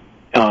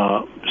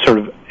sort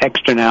of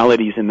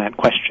externalities in that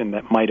question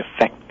that might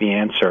affect the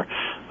answer.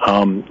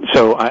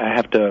 So I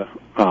have to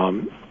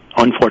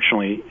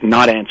unfortunately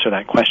not answer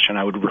that question.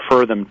 I would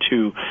refer them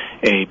to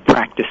a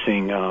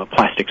practicing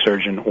plastic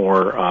surgeon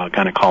or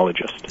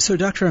gynecologist. So,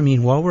 Dr.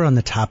 Amin, while we're on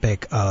the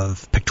topic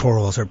of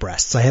pectorals or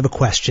breasts, I have a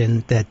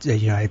question that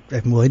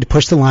I'm willing to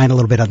push the line a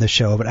little bit on this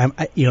show.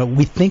 But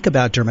we think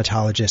about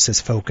dermatologists as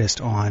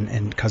focused on,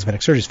 and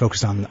cosmetic surgeons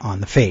focused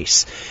on the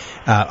face,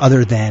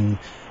 other than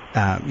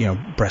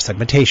breast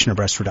augmentation or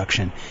breast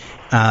reduction.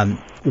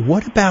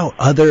 What about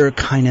other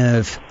kind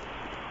of?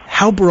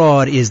 How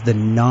broad is the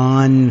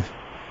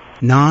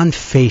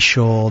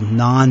non-facial,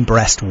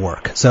 non-breast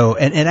work? So,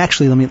 and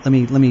actually, let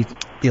me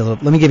give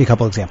you a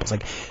couple examples.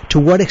 Like, to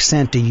what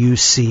extent do you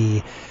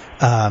see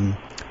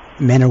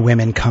men or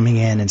women coming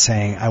in and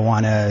saying, I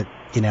want to,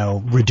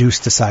 reduce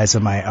the size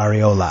of my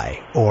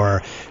areolae,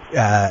 or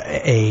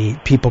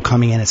people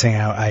coming in and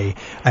saying,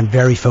 I'm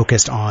very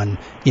focused on,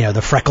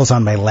 the freckles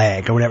on my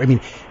leg or whatever. I mean,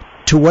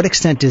 to what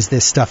extent is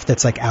this stuff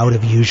that's like out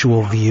of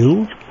usual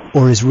view,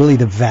 or is really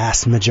the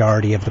vast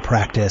majority of the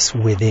practice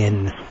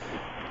within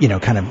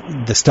kind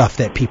of the stuff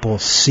that people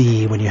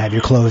see when you have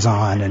your clothes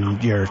on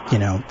and you're,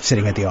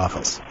 sitting at the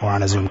office or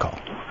on a Zoom call?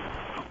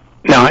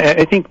 No,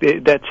 I think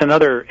that's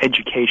another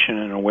education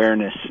and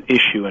awareness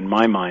issue in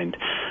my mind.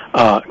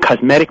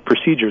 Cosmetic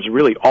procedures are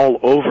really all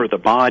over the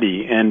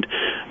body, and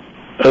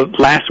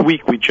last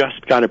week we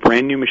just got a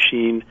brand new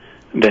machine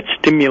that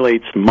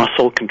stimulates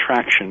muscle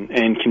contraction.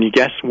 And can you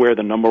guess where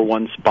the number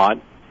one spot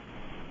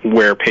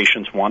where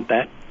patients want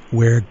that?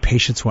 Where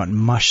patients want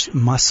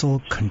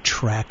muscle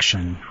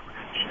contraction.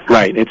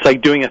 Right. It's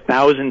like doing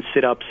 1,000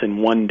 sit-ups in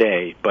one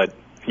day, but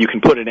you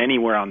can put it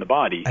anywhere on the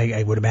body.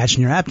 I would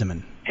imagine your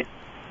abdomen.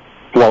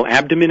 Well,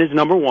 abdomen is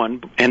number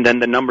one, and then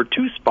the number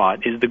two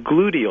spot is the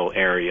gluteal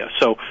area.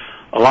 So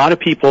a lot of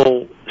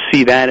people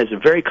see that as a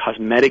very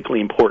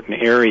cosmetically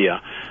important area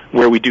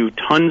where we do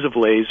tons of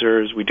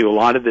lasers. We do a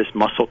lot of this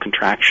muscle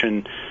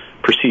contraction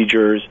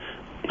procedures.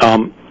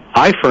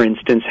 I, for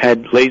instance,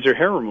 had laser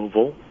hair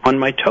removal on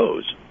my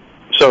toes.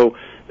 So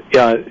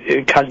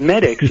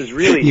cosmetics is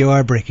really you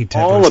are breaking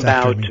taboos, all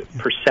about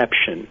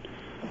perception.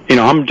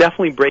 I'm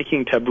definitely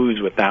breaking taboos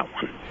with that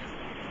one.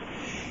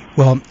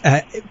 Well,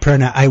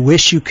 Prerna, I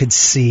wish you could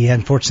see.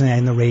 Unfortunately,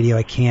 on the radio,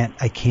 I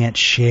can't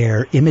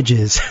share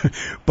images,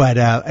 but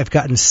I've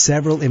gotten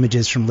several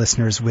images from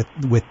listeners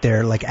with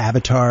their like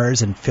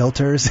avatars and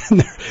filters,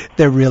 and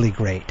they're really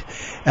great.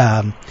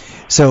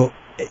 So,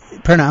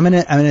 Prerna, I'm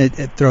gonna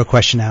throw a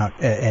question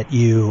out at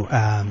you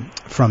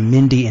from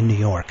Mindy in New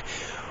York.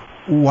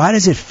 Why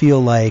does it feel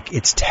like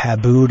it's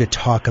taboo to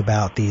talk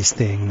about these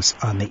things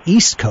on the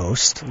East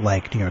Coast,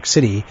 like New York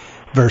City,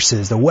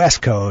 versus the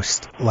West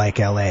Coast, like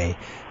LA?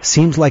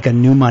 Seems like a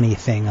new money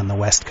thing on the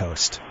West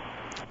Coast.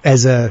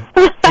 As a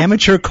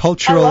amateur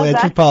cultural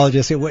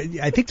anthropologist,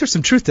 I think there's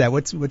some truth to that.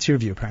 What's your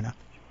view, Prerna?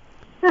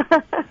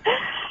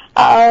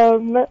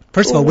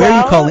 First of all, where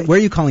are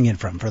you calling in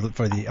from for the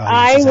audience?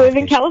 I live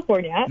in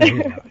California. There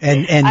you go.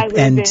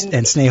 And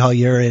Snehal,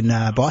 you're in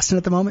Boston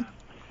at the moment?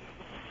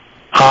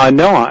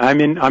 No, I'm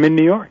in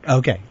New York.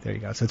 Okay, there you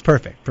go. So it's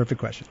perfect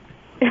question.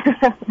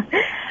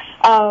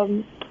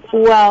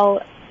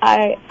 Well,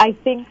 I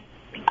think,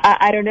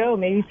 I don't know,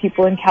 maybe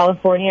people in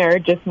California are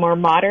just more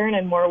modern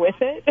and more with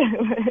it.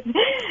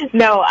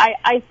 No,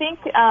 I think,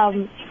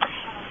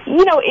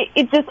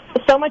 it just,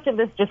 so much of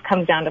this just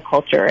comes down to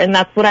culture. And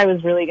that's what I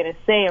was really going to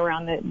say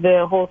around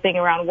the whole thing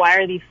around why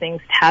are these things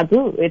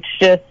taboo? It's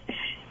just,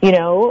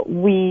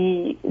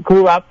 we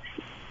grew up,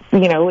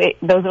 those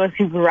of us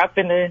who grew up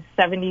in the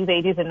 70s,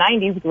 80s, and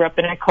 90s grew up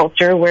in a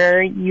culture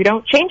where you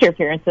don't change your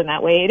appearance in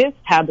that way. It is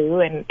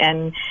taboo,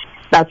 and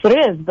that's what it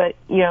is. But,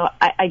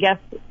 I guess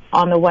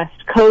on the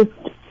West Coast,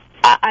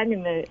 I'm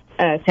in the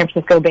San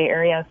Francisco Bay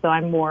Area, so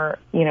I'm more,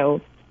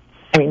 not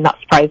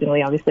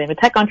surprisingly, obviously, I'm a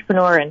tech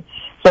entrepreneur, and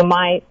so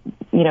I'm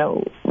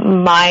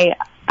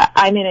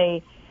in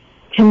a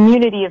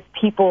community of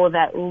people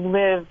that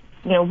live,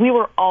 we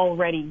were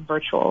already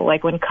virtual.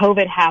 Like when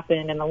COVID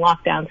happened and the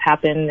lockdowns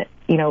happened,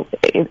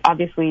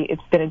 obviously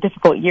it's been a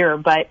difficult year,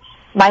 but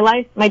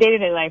my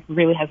day-to-day life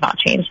really has not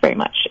changed very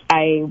much.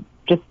 I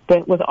just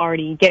was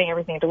already getting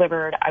everything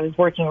delivered. I was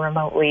working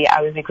remotely.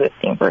 I was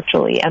existing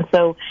virtually. And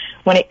so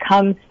when it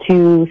comes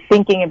to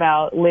thinking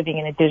about living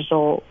in a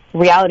digital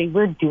reality,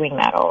 we're doing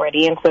that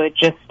already. And so it's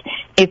just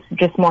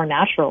more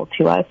natural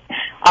to us.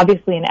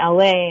 Obviously in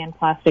LA and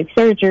plastic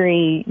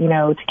surgery,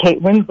 to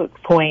Kate Winslet's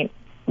point,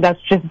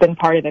 that's just been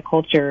part of the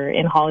culture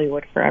in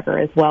Hollywood forever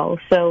as well.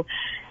 So,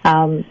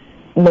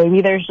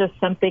 maybe there's just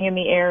something in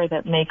the air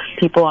that makes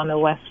people on the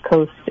West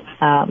Coast,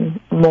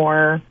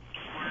 more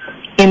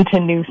into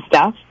new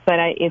stuff, but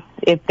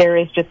there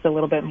is just a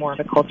little bit more of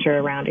a culture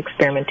around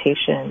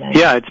experimentation.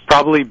 Yeah, it's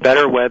probably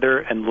better weather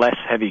and less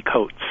heavy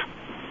coats.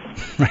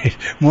 Right,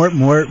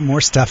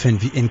 more stuff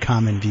in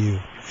common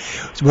view.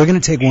 So we're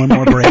going to take one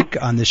more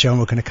break on the show, and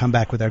we're going to come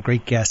back with our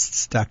great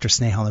guests, Dr.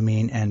 Snehal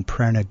Amin and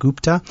Prerna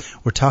Gupta.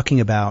 We're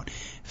talking about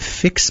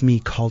Fix Me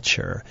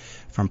culture,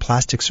 from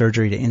plastic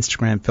surgery to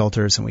Instagram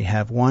filters, and we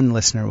have one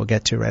listener we'll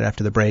get to right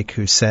after the break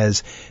who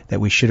says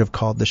that we should have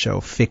called the show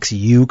Fix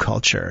You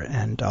Culture,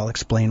 and I'll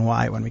explain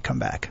why when we come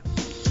back.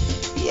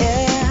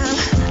 Yeah,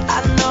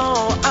 I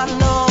know,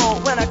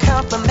 when I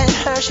compliment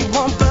her, she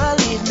won't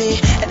believe me,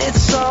 and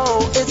it's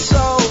so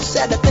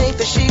sad to think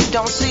that she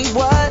don't see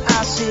what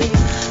I see,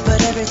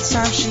 but every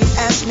time she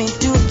asks me,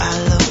 do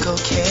I look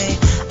okay,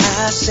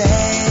 I say,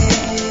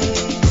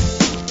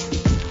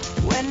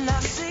 when I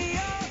see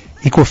her.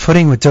 Equal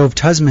Footing with Dove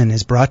Tusman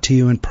is brought to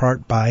you in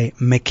part by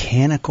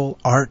Mechanical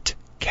Art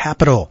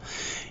Capital.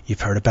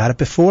 You've heard about it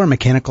before.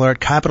 Mechanical Art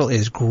Capital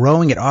is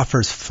growing. It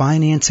offers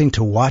financing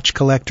to watch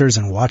collectors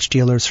and watch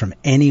dealers from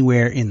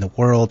anywhere in the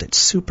world. It's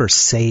super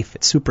safe.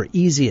 It's super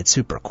easy. It's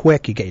super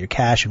quick. You get your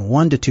cash in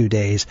 1 to 2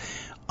 days.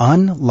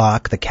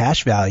 Unlock the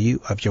cash value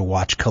of your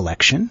watch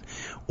collection,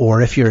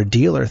 or if you're a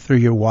dealer, through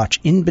your watch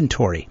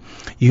inventory.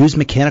 Use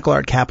Mechanical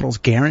Art Capital's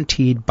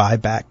guaranteed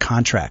buyback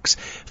contracts,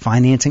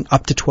 financing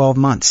up to 12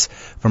 months.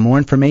 For more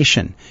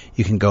information,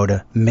 you can go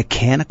to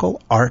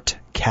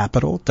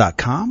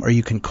mechanicalartcapital.com, or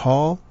you can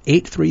call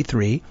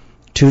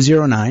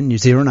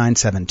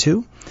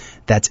 833-209-0972.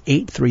 That's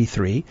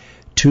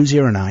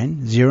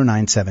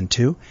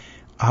 833-209-0972.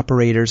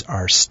 Operators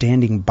are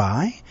standing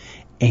by,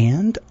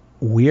 and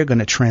we are going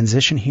to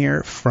transition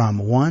here from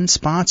one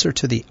sponsor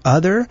to the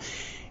other.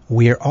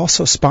 We are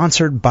also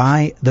sponsored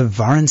by the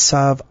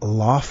Vorontsov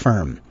Law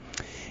Firm.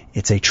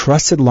 It's a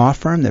trusted law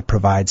firm that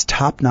provides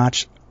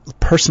top-notch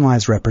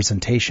personalized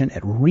representation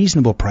at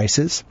reasonable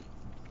prices.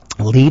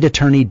 Lead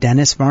attorney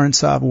Dennis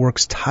Vorontsov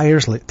works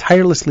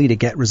tirelessly to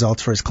get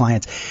results for his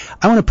clients.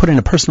 I want to put in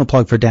a personal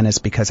plug for Dennis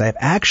because I've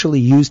actually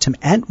used him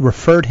and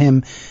referred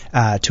him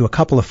to a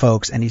couple of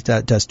folks, and he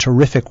does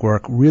terrific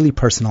work, really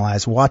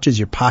personalized, watches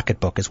your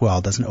pocketbook as well,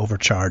 doesn't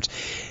overcharge.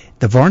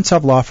 The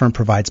Vorontsov Law Firm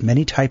provides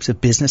many types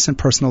of business and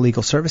personal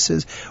legal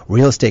services,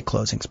 real estate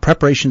closings,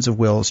 preparations of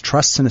wills,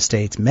 trusts and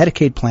estates,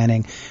 Medicaid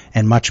planning,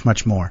 and much,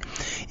 much more.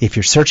 If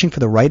you're searching for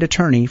the right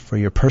attorney for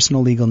your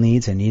personal legal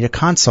needs and need a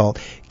consult,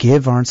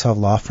 give Vorontsov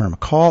Law Firm a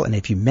call. And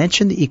if you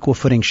mention the Equal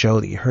Footing show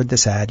that you heard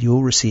this ad, you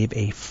will receive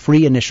a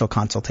free initial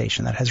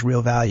consultation that has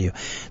real value.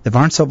 The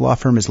Vorontsov Law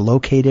Firm is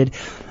located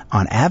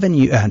on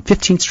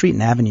 15th Street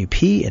and Avenue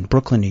P in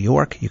Brooklyn, New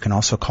York. You can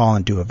also call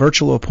and do a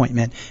virtual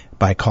appointment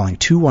by calling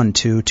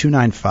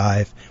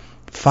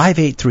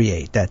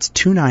 212-295-5838. That's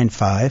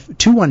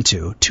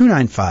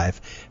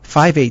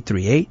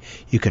 212-295-5838.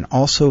 You can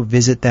also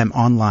visit them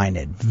online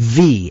at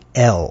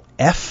vlf.law.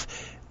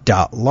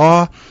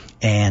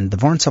 And the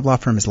Vorontsov Law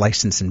Firm is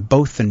licensed in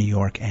both the New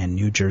York and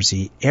New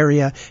Jersey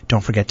area.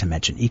 Don't forget to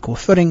mention Equal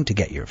Footing to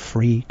get your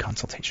free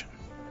consultation.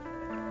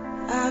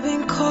 I've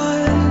been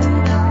caught,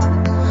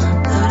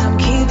 but I'm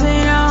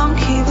keeping on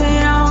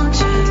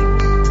check.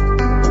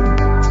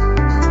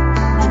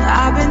 And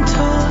I've been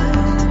taught,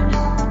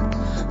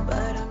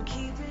 but I'm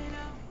keeping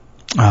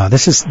on.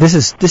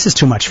 this is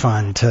too much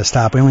fun to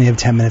stop. We only have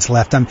 10 minutes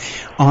left. I'm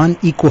on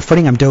equal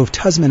footing. I'm Dove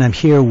Tusman. I'm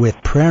here with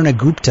Prerna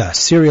Gupta,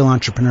 serial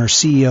entrepreneur,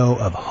 CEO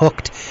of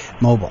Hooked,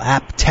 mobile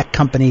app tech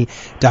company,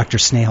 Dr.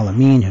 Snehal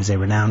Amin, who's a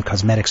renowned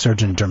cosmetic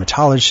surgeon and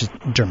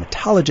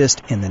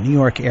dermatologist in the New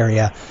York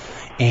area.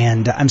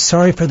 And I'm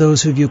sorry for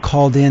those of you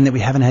called in that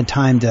we haven't had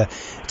time to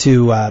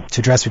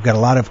address. We've got a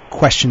lot of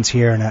questions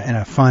here and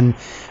a fun,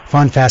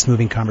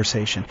 fast-moving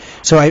conversation.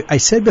 So I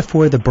said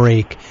before the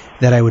break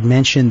that I would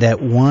mention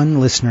that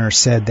one listener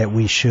said that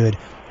we should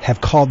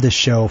have called this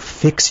show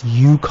Fix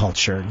You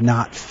Culture,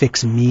 not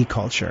Fix Me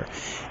Culture.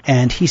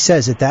 And he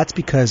says that that's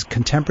because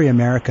contemporary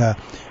America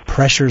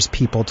pressures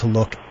people to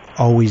look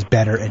always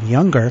better and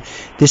younger.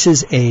 This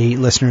is a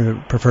listener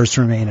who prefers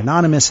to remain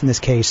anonymous in this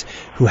case,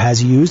 who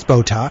has used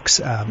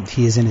Botox.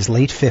 He is in his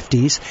late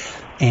 50s,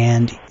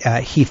 and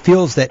he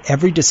feels that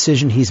every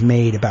decision he's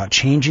made about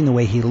changing the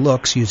way he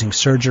looks using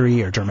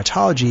surgery or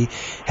dermatology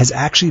has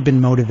actually been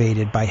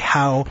motivated by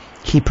how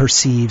he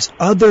perceives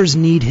others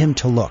need him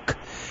to look,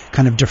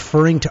 kind of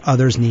deferring to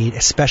others' need,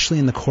 especially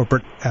in the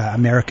corporate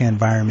America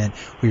environment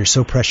where you're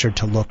so pressured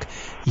to look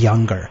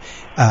younger,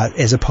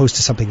 as opposed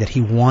to something that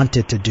he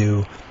wanted to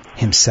do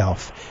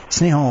himself.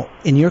 Snehal,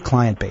 in your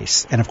client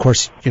base, and of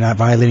course you're not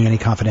violating any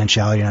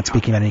confidentiality, you're not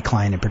speaking about any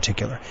client in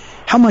particular,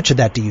 how much of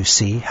that do you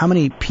see? How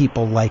many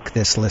people like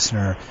this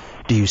listener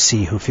do you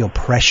see who feel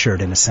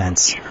pressured, in a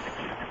sense,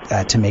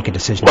 to make a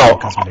decision for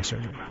cosmetic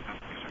surgery?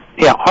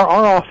 Yeah,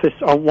 our office,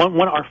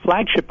 our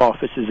flagship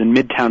office is in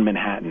Midtown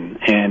Manhattan,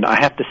 and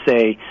I have to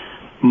say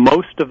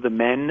most of the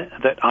men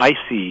that I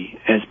see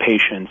as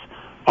patients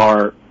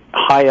are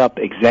high-up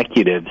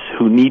executives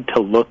who need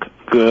to look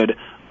good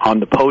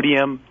on the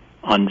podium,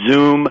 on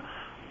Zoom,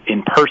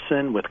 in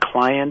person, with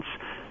clients.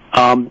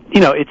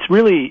 It's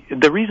really,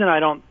 the reason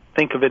I don't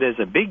think of it as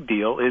a big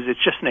deal is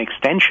it's just an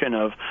extension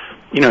of,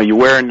 you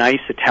wear a nice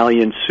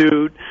Italian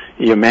suit,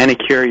 you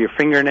manicure your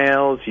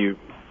fingernails, you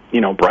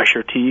brush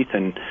your teeth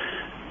and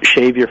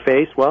shave your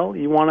face. Well,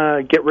 you want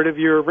to get rid of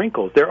your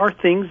wrinkles. There are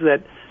things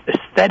that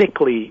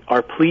aesthetically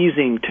are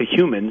pleasing to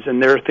humans,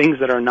 and there are things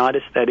that are not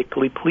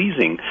aesthetically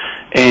pleasing.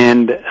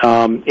 And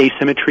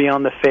asymmetry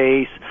on the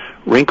face,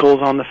 wrinkles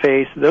on the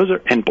face,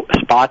 and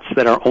spots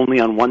that are only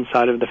on one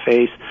side of the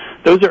face,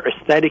 those are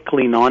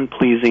aesthetically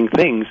non-pleasing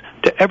things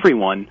to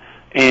everyone.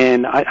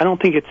 And I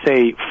don't think it's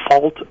a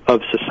fault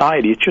of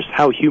society. It's just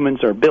how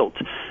humans are built.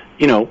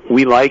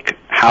 We like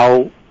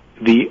how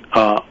the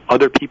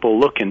other people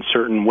look in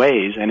certain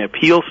ways, and it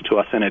appeals to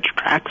us and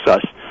attracts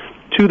us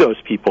to those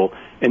people.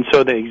 And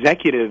so the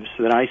executives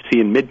that I see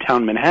in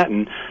Midtown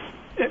Manhattan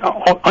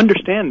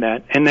understand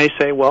that, and they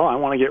say, well, I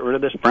want to get rid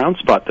of this brown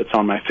spot that's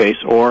on my face,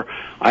 or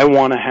I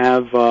want to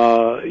have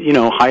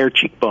higher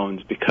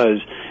cheekbones because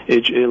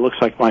it looks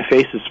like my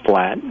face is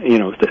flat,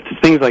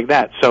 things like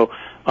that. So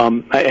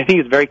I think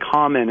it's very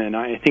common, and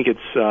I think it's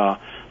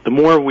the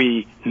more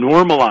we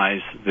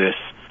normalize this,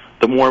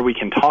 the more we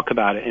can talk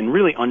about it and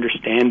really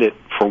understand it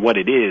for what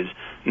it is,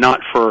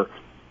 not for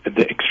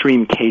the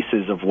extreme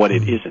cases of what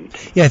it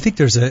isn't. Yeah, I think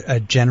there's a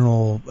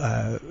general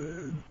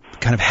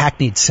kind of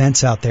hackneyed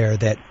sense out there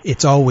that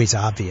it's always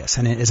obvious.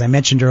 And as I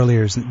mentioned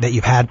earlier, that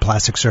you've had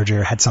plastic surgery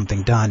or had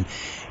something done.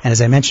 And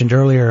as I mentioned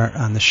earlier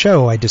on the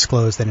show, I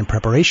disclosed that in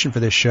preparation for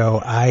this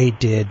show, I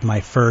did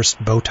my first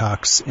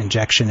Botox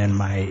injection in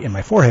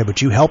my forehead,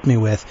 which you helped me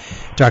with,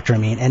 Dr.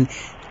 Amin. And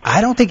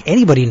I don't think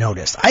anybody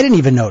noticed. I didn't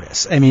even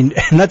notice. I mean,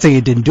 I'm not saying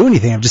it didn't do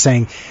anything. I'm just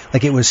saying,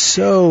 like, it was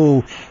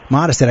so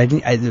modest that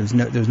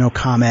there was no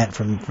comment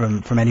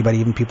from anybody,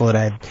 even people that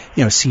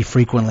I see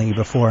frequently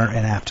before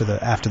and after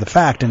the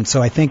fact. And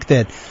so I think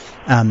that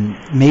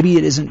maybe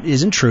it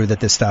isn't true that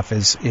this stuff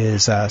is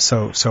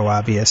so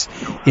obvious.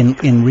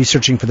 In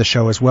researching for the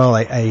show as well,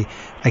 I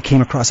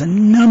came across a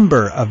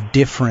number of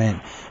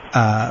different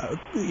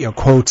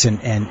quotes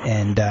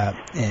and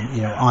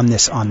on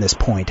this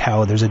point,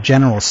 how there's a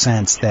general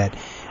sense that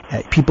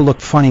people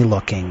look funny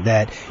looking,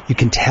 that you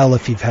can tell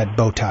if you've had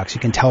Botox, you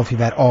can tell if you've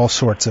had all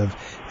sorts of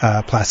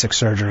plastic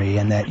surgery,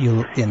 and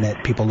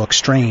that people look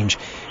strange.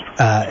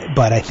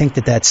 But I think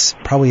that that's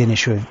probably an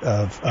issue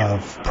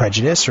of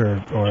prejudice or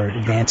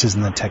advances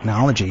in the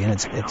technology,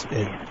 and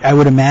I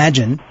would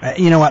imagine.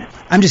 You know what?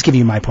 I'm just giving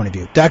you my point of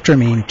view, Dr.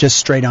 Amin. Just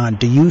straight on.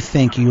 Do you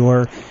think in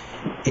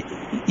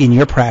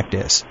your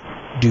practice,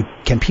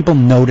 can people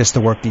notice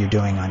the work that you're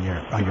doing on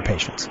your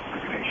patients?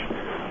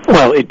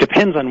 Well, it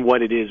depends on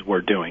what it is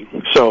we're doing.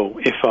 So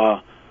if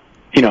a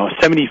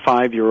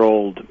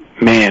 75-year-old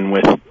man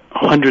with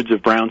hundreds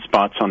of brown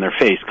spots on their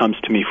face comes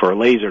to me for a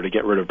laser to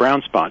get rid of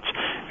brown spots,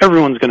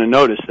 everyone's going to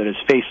notice that his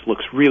face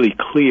looks really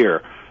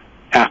clear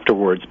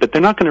afterwards, but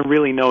they're not going to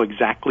really know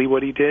exactly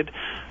what he did.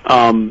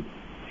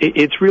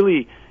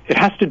 It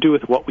has to do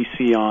with what we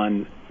see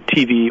on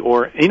TV,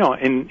 or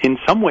in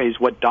some ways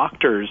what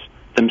doctors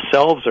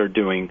themselves are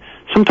doing.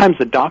 Sometimes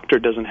the doctor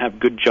doesn't have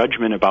good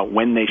judgment about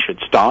when they should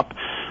stop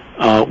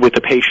with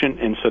the patient,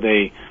 and so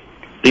they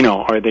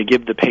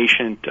give the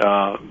patient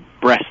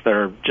breasts that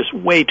are just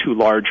way too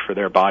large for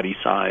their body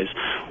size,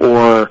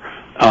 or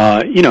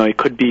it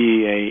could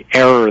be a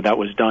error that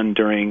was done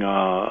during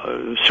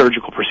a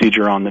surgical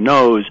procedure on the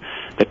nose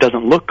that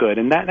doesn't look good,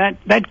 and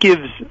that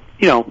gives,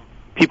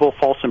 people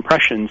false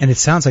impressions. And it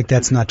sounds like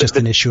that's not just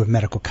an issue of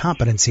medical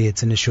competency,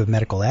 it's an issue of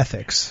medical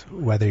ethics,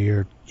 whether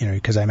you're,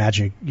 because I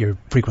imagine you're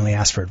frequently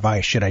asked for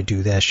advice. Should I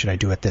do this? Should I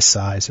do it this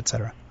size, et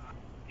cetera?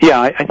 Yeah,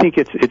 I think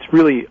it's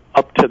really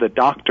up to the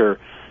doctor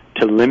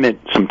to limit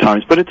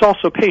sometimes, but it's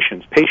also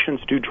patients.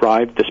 Patients do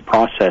drive this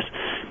process.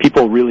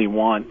 People really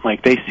want,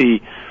 like they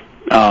see,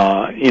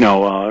 again,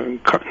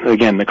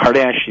 the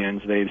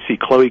Kardashians, they see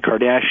Khloe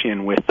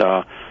Kardashian with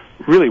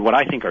really what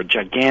I think are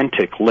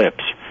gigantic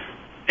lips.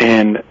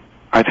 And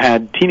I've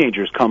had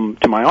teenagers come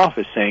to my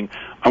office saying,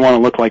 I want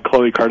to look like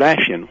Khloe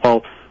Kardashian.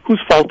 Well, whose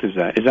fault is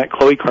that? Is that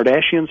Khloe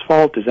Kardashian's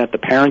fault? Is that the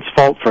parents'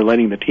 fault for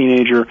letting the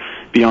teenager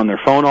be on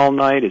their phone all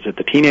night? Is it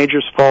the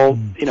teenager's fault?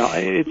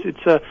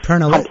 It's a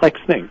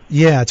complex thing.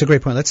 Yeah, it's a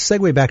great point. Let's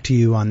segue back to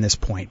you on this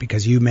point,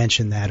 because you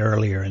mentioned that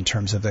earlier in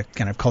terms of the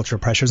kind of cultural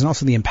pressures and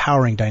also the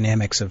empowering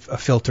dynamics of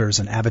filters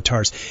and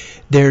avatars.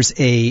 There's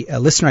a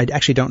listener, I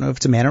actually don't know if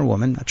it's a man or a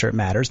woman, not sure it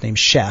matters, named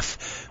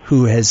Chef,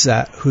 who's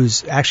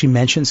actually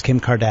mentions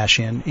Kim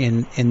Kardashian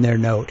in their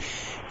note.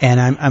 And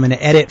I'm going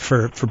to edit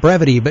for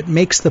brevity, but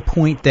makes the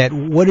point that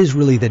what is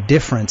really the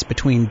difference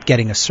between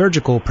getting a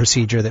surgical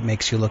procedure that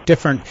makes you look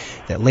different,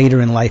 that later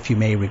in life you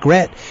may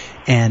regret,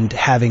 and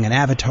having an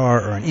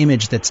avatar or an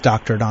image that's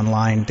doctored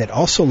online that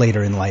also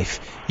later in life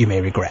you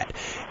may regret.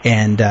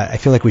 And I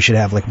feel like we should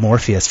have like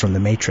Morpheus from The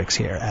Matrix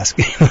here,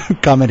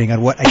 commenting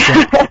on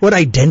what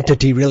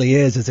identity really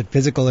is. Is it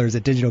physical or is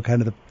it digital?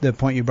 Kind of the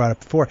point you brought up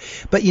before.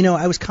 But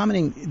I was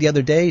commenting the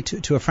other day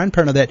to a friend,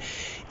 Perna, that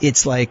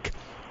it's like,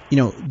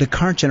 the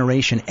current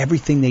generation,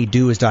 everything they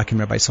do is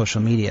documented by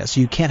social media.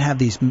 So you can't have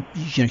these,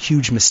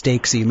 huge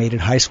mistakes that you made in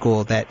high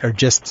school that are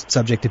just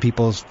subject to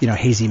people's,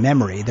 hazy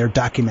memory. They're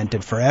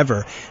documented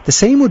forever. The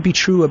same would be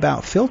true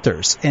about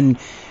filters. And,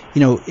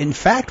 in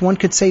fact, one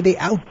could say they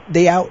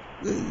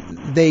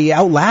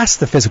outlast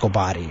the physical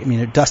body. I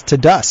mean, dust to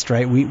dust,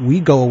 right? We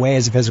go away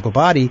as a physical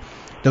body.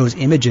 Those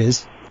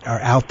images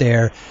are out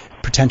there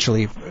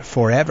potentially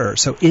forever.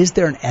 So is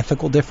there an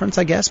ethical difference,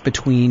 I guess,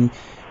 between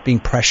being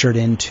pressured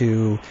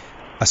into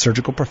a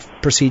surgical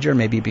procedure,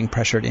 maybe being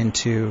pressured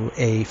into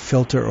a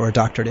filter or a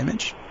doctored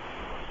image?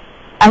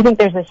 I think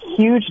there's a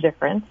huge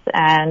difference,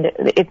 and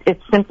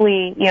it's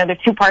simply, there are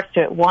two parts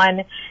to it.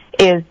 One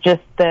is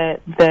just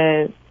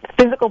the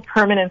physical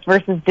permanence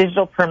versus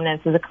digital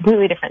permanence is a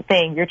completely different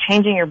thing. You're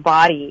changing your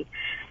body,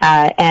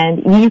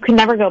 and you can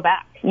never go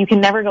back. You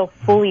can never go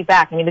fully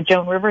back. I mean, the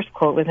Joan Rivers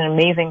quote was an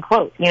amazing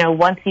quote.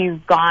 Once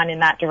you've gone in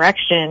that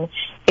direction,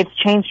 it's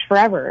changed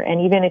forever.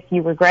 And even if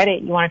you regret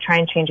it, you want to try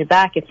and change it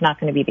back, it's not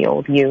going to be the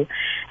old you.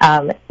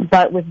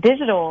 But with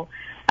digital,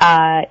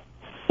 first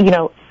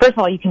of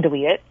all, you can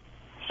delete it.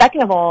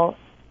 Second of all,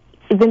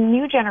 the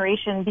new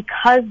generation,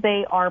 because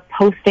they are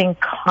posting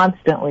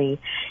constantly,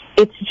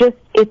 it's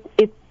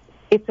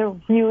a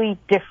really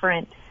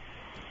different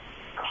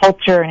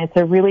culture, and it's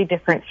a really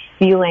different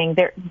feeling.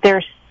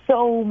 There's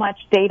so much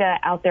data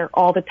out there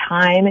all the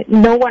time.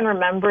 No one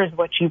remembers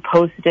what you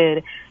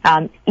posted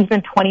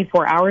even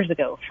 24 hours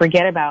ago.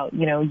 Forget about,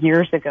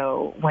 years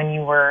ago when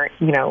you were,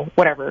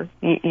 whatever.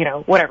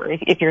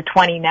 If you're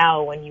 20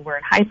 now, when you were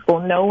in high school,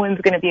 no one's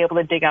going to be able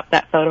to dig up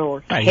that photo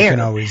or care. You can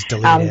always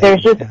delete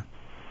it.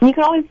 You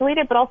can always delete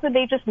it, but also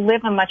they just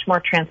live a much more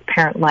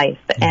transparent life.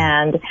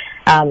 And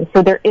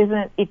so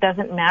it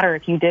doesn't matter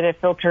if you did a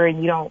filter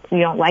and you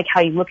don't like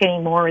how you look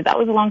anymore. That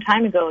was a long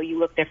time ago. You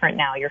look different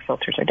now. Your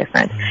filters are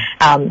different.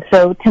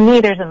 So to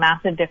me, there's a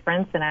massive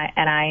difference, and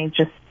I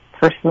just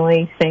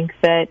personally think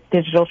that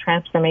digital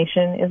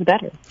transformation is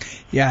better.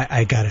 Yeah,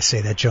 I got to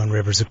say that Joan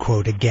Rivers, a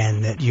quote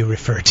again that you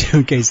referred to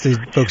in case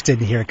the folks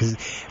didn't hear, because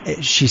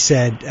she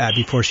said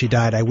before she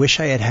died, I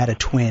wish I had had a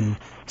twin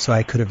so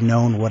I could have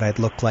known what I'd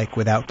look like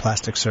without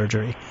plastic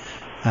surgery.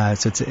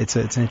 So it's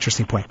an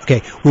interesting point.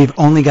 Okay, we've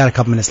only got a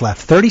couple minutes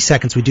left. 30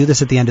 seconds. We do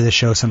this at the end of the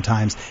show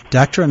sometimes.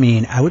 Dr.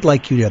 Amin, I would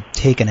like you to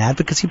take an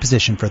advocacy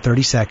position for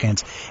 30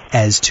 seconds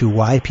as to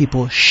why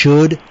people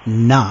should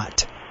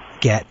not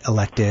get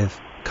elective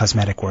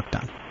cosmetic work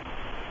done.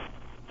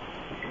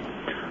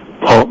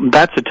 Well,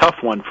 that's a tough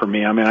one for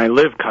me. I mean, I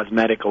live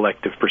cosmetic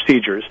elective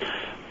procedures,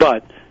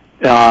 but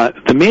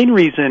the main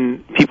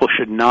reason people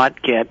should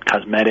not get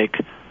cosmetic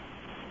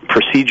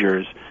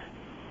procedures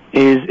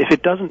is if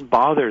it doesn't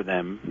bother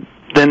them,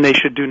 then they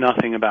should do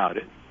nothing about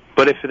it.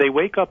 But if they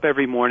wake up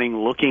every morning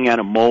looking at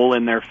a mole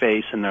in their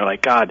face and they're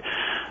like, God,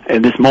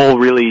 this mole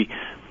really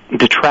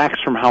detracts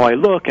from how I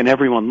look, and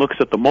everyone looks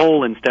at the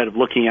mole instead of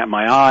looking at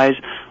my eyes,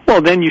 well,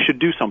 then you should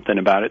do something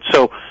about it.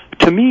 So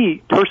to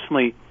me,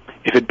 personally,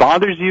 if it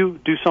bothers you,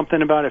 do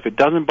something about it. If it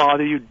doesn't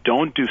bother you,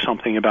 don't do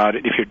something about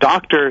it. If your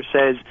doctor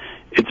says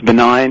it's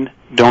benign,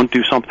 don't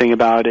do something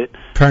about it.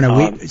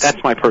 Perna,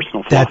 that's my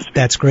personal philosophy.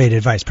 That's great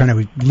advice. Perna,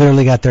 we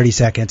literally got 30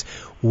 seconds.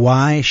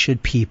 Why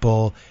should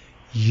people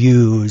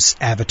use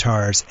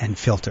avatars and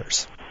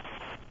filters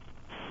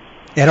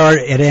at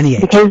any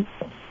age?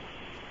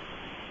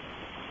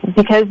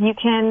 Because you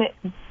can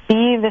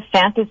be the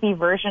fantasy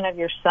version of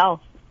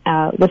yourself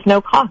with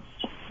no cost.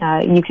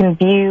 You can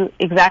be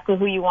exactly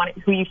who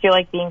you feel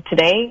like being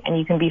today, and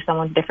you can be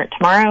someone different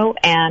tomorrow.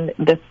 And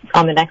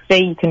on the next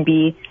day, you can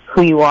be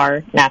who you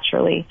are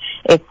naturally.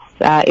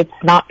 It's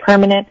not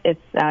permanent.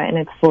 And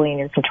it's fully in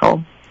your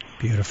control.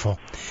 Beautiful.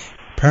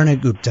 Purna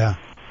Gupta,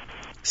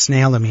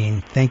 Snail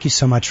Amin, thank you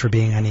so much for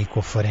being on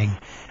Equal Footing.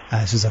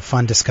 This was a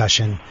fun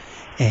discussion,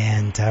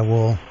 and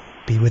we'll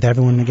be with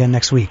everyone again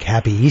next week.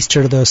 Happy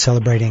Easter to those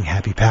celebrating.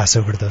 Happy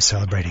Passover to those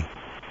celebrating.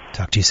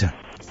 Talk to you soon.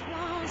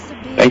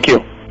 Thank you.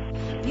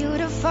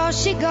 Beautiful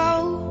she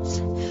goes,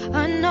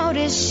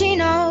 unnoticed she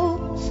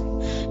knows,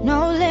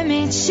 no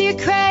limits she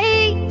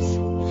craves,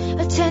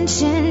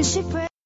 attention she prays.